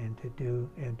willing, and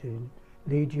to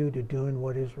lead you to doing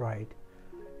what is right,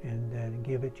 and then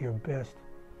give it your best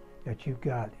that you've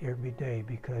got every day,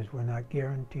 because we're not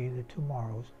guaranteed the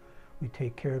tomorrows. We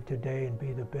take care of today and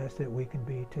be the best that we can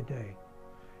be today.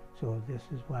 So this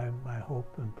is my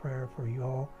hope and prayer for you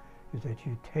all, is that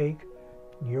you take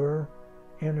your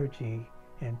energy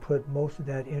and put most of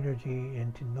that energy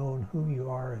into knowing who you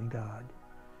are in God.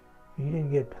 You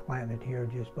didn't get planted here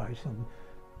just by some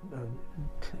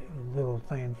little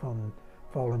thing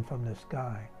falling from the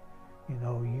sky. You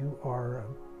know, you are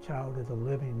a child of the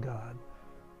living God.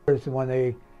 When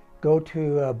they go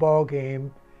to a ball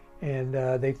game and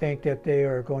they think that they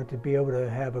are going to be able to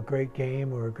have a great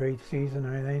game or a great season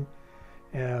or anything,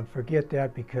 forget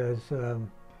that, because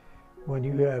when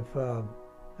you have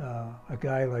a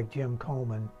guy like Jim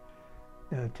Coleman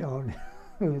telling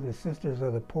who the Sisters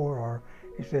of the Poor are,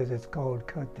 he says it's called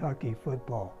Kentucky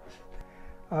football.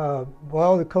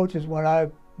 Well, the coaches, when I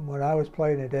was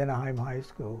playing at Anaheim High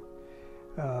School,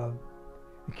 the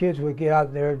kids would get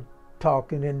out there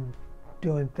talking and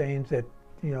doing things that,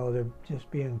 you know, they're just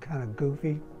being kind of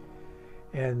goofy,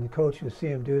 and the coach would see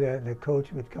them do that, and the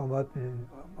coach would come up, and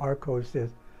our coach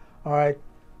says, "All right,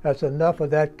 that's enough of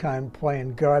that kind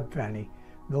playing grab fanny.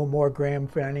 No more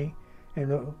grab fanny."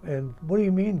 And what do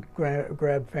you mean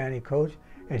grab fanny, coach?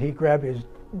 And he grabbed his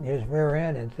rear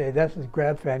end and say, "This is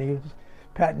grab fanny." He was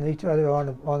patting each other on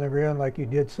the rear end like you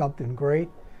did something great.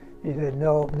 He said,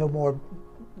 "No more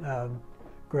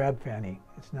grab fanny.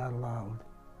 It's not allowed."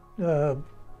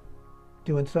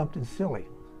 Doing something silly.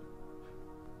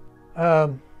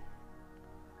 I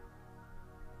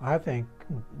think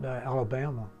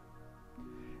Alabama.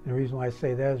 And the reason why I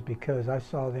say that is because I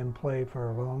saw them play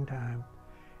for a long time,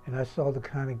 and I saw the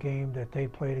kind of game that they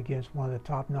played against one of the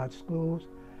top-notch schools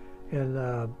in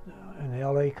the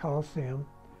LA Coliseum.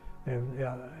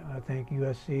 I think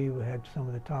USC had some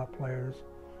of the top players,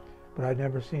 but I'd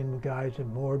never seen the guys that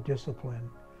more disciplined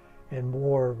and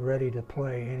more ready to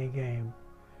play any game.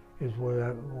 Is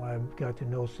where I got to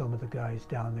know some of the guys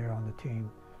down there on the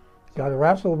team. Got to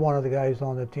wrestle one of the guys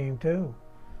on the team too.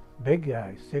 Big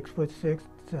guy, 6'6",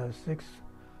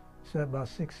 about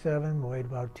 6'7", weighed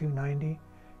about 290.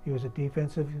 He was a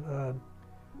defensive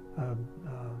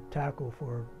tackle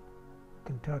for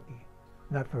Kentucky,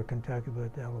 not for Kentucky,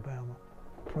 but Alabama.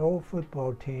 Pro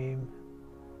football team.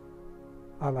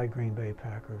 I like Green Bay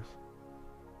Packers.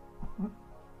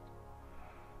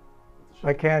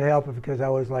 I can't help it because I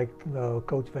was like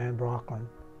Coach Van Brocklin.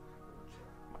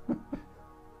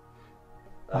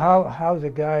 How's a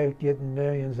guy getting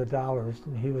millions of dollars?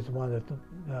 And he was one of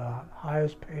the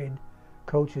highest paid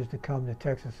coaches to come to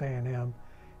Texas A&M,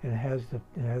 and has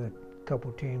a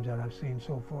couple teams that I've seen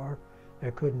so far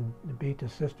that couldn't beat the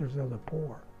Sisters of the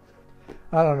Poor.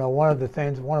 I don't know. One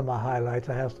of my highlights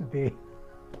has to be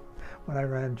when I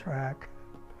ran track.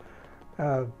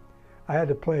 I had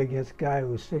to play against a guy who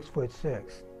was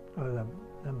 6'6",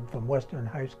 from Western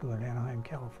High School in Anaheim,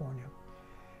 California.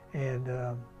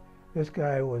 And this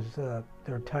guy was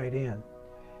their tight end.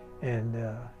 And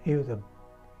he was a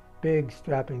big,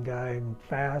 strapping guy and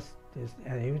fast.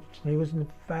 And he wasn't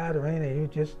fat or anything. He was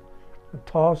just a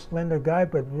tall, slender guy,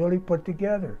 but really put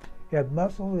together. He had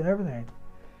muscles and everything.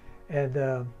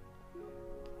 And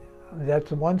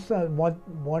that's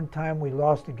one time we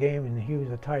lost a game, and he was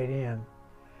a tight end.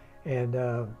 And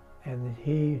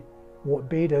he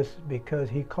beat us because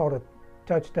he caught a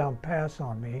touchdown pass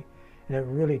on me, and it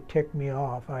really ticked me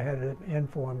off. I had it in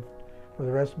for him for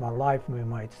the rest of my life, we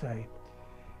might say.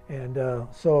 And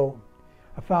so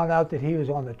I found out that he was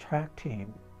on the track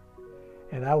team,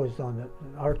 and I was on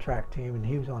our track team, and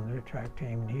he was on their track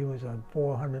team, and he was a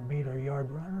 400-meter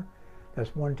yard runner.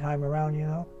 That's one time around, you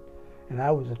know. And I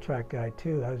was a track guy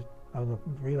too. I was on the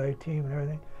relay team and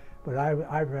everything. But I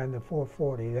ran the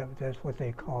 440. That's what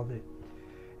they called it.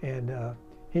 And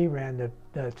he ran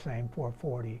that same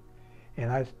 440.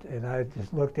 And I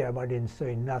just looked at him. I didn't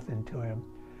say nothing to him.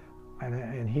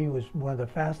 And he was one of the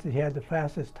fastest. He had the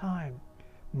fastest time.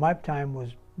 My time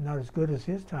was not as good as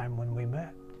his time when we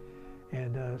met.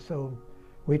 And so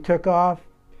we took off,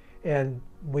 and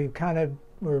we kind of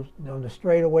were on the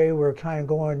straightaway. We were kind of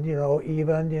going, you know,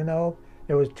 even. You know,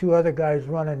 there was two other guys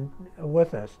running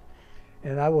with us.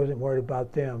 And I wasn't worried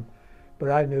about them, but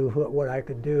I knew what I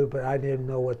could do, but I didn't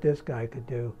know what this guy could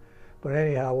do. But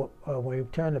anyhow, when we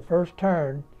turned the first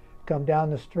turn, come down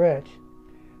the stretch,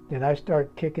 then I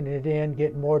start kicking it in,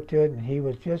 getting more to it, and he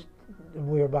was just,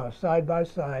 we were about side by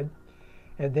side,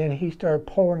 and then he started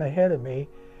pulling ahead of me,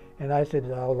 and I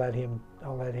said, I'll let him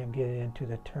get into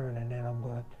the turn, and then I'm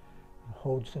going to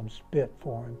hold some spit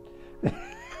for him.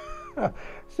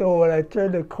 So when I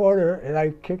turned the corner and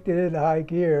I kicked it into high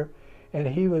gear, and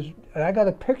I got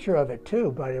a picture of it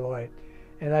too, by the way,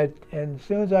 and as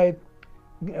soon as I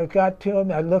got to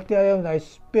him, I looked at him and I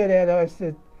spit at him. I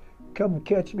said, "Come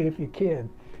catch me if you can,"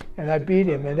 and I beat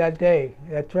him. And that day,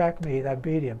 that track meet, I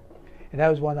beat him, and that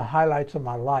was one of the highlights of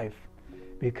my life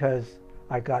because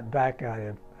I got back at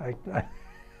him.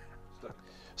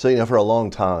 So, you know, for a long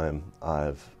time,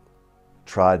 I've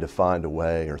tried to find a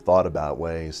way or thought about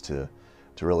ways to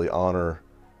really honor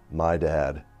my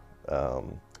dad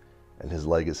and his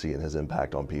legacy and his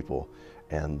impact on people.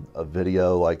 And a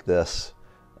video like this,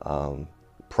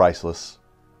 priceless.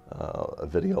 A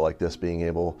video like this being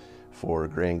able for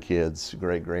grandkids,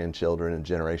 great-grandchildren, and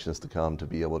generations to come to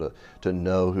be able to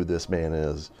know who this man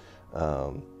is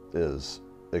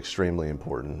extremely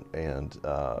important. And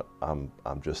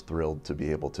I'm just thrilled to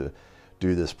be able to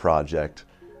do this project.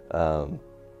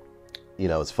 You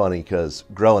know, it's funny because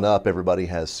growing up, everybody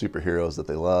has superheroes that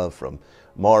they love from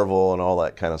Marvel and all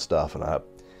that kind of stuff. And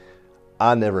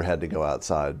I never had to go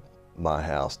outside my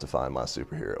house to find my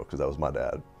superhero because that was my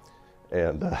dad.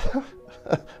 And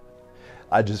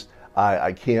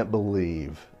I can't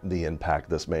believe the impact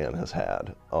this man has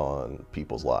had on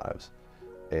people's lives.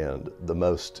 And the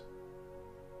most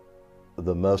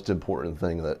important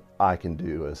thing that I can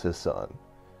do as his son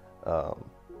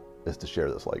is to share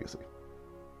this legacy.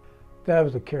 Dad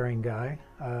was a caring guy,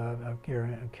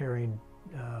 caring,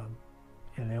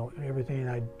 and everything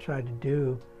I tried to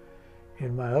do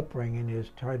in my upbringing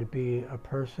is try to be a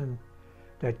person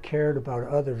that cared about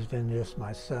others than just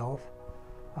myself.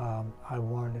 I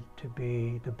wanted to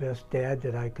be the best dad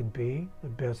that I could be, the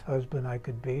best husband I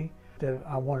could be. That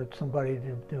I wanted somebody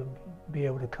to be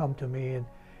able to come to me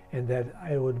and that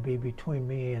it would be between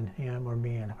me and him or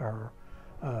me and her,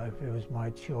 if it was my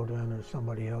children or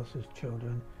somebody else's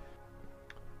children.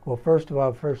 Well, first of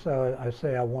all, I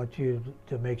say I want you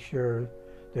to make sure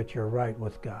that you're right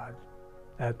with God.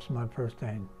 That's my first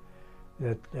thing.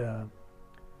 That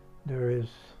there is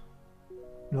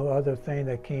no other thing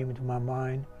that came into my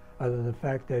mind other than the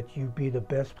fact that you be the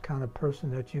best kind of person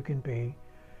that you can be.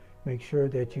 Make sure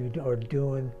that you are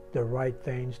doing the right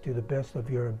things to the best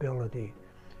of your ability.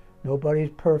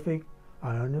 Nobody's perfect,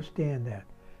 I understand that.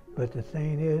 But the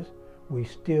thing is, we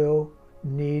still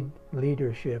need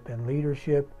leadership, and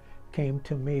leadership came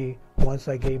to me once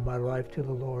I gave my life to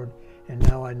the Lord, and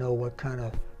now I know what kind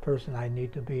of person I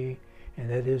need to be, and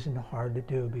that isn't hard to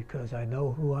do because I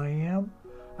know who I am,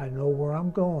 I know where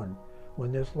I'm going.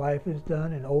 When this life is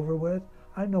done and over with,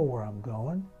 I know where I'm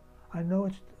going. I know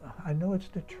it's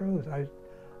the truth. I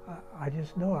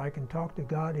just know I can talk to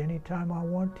God anytime I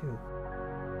want to.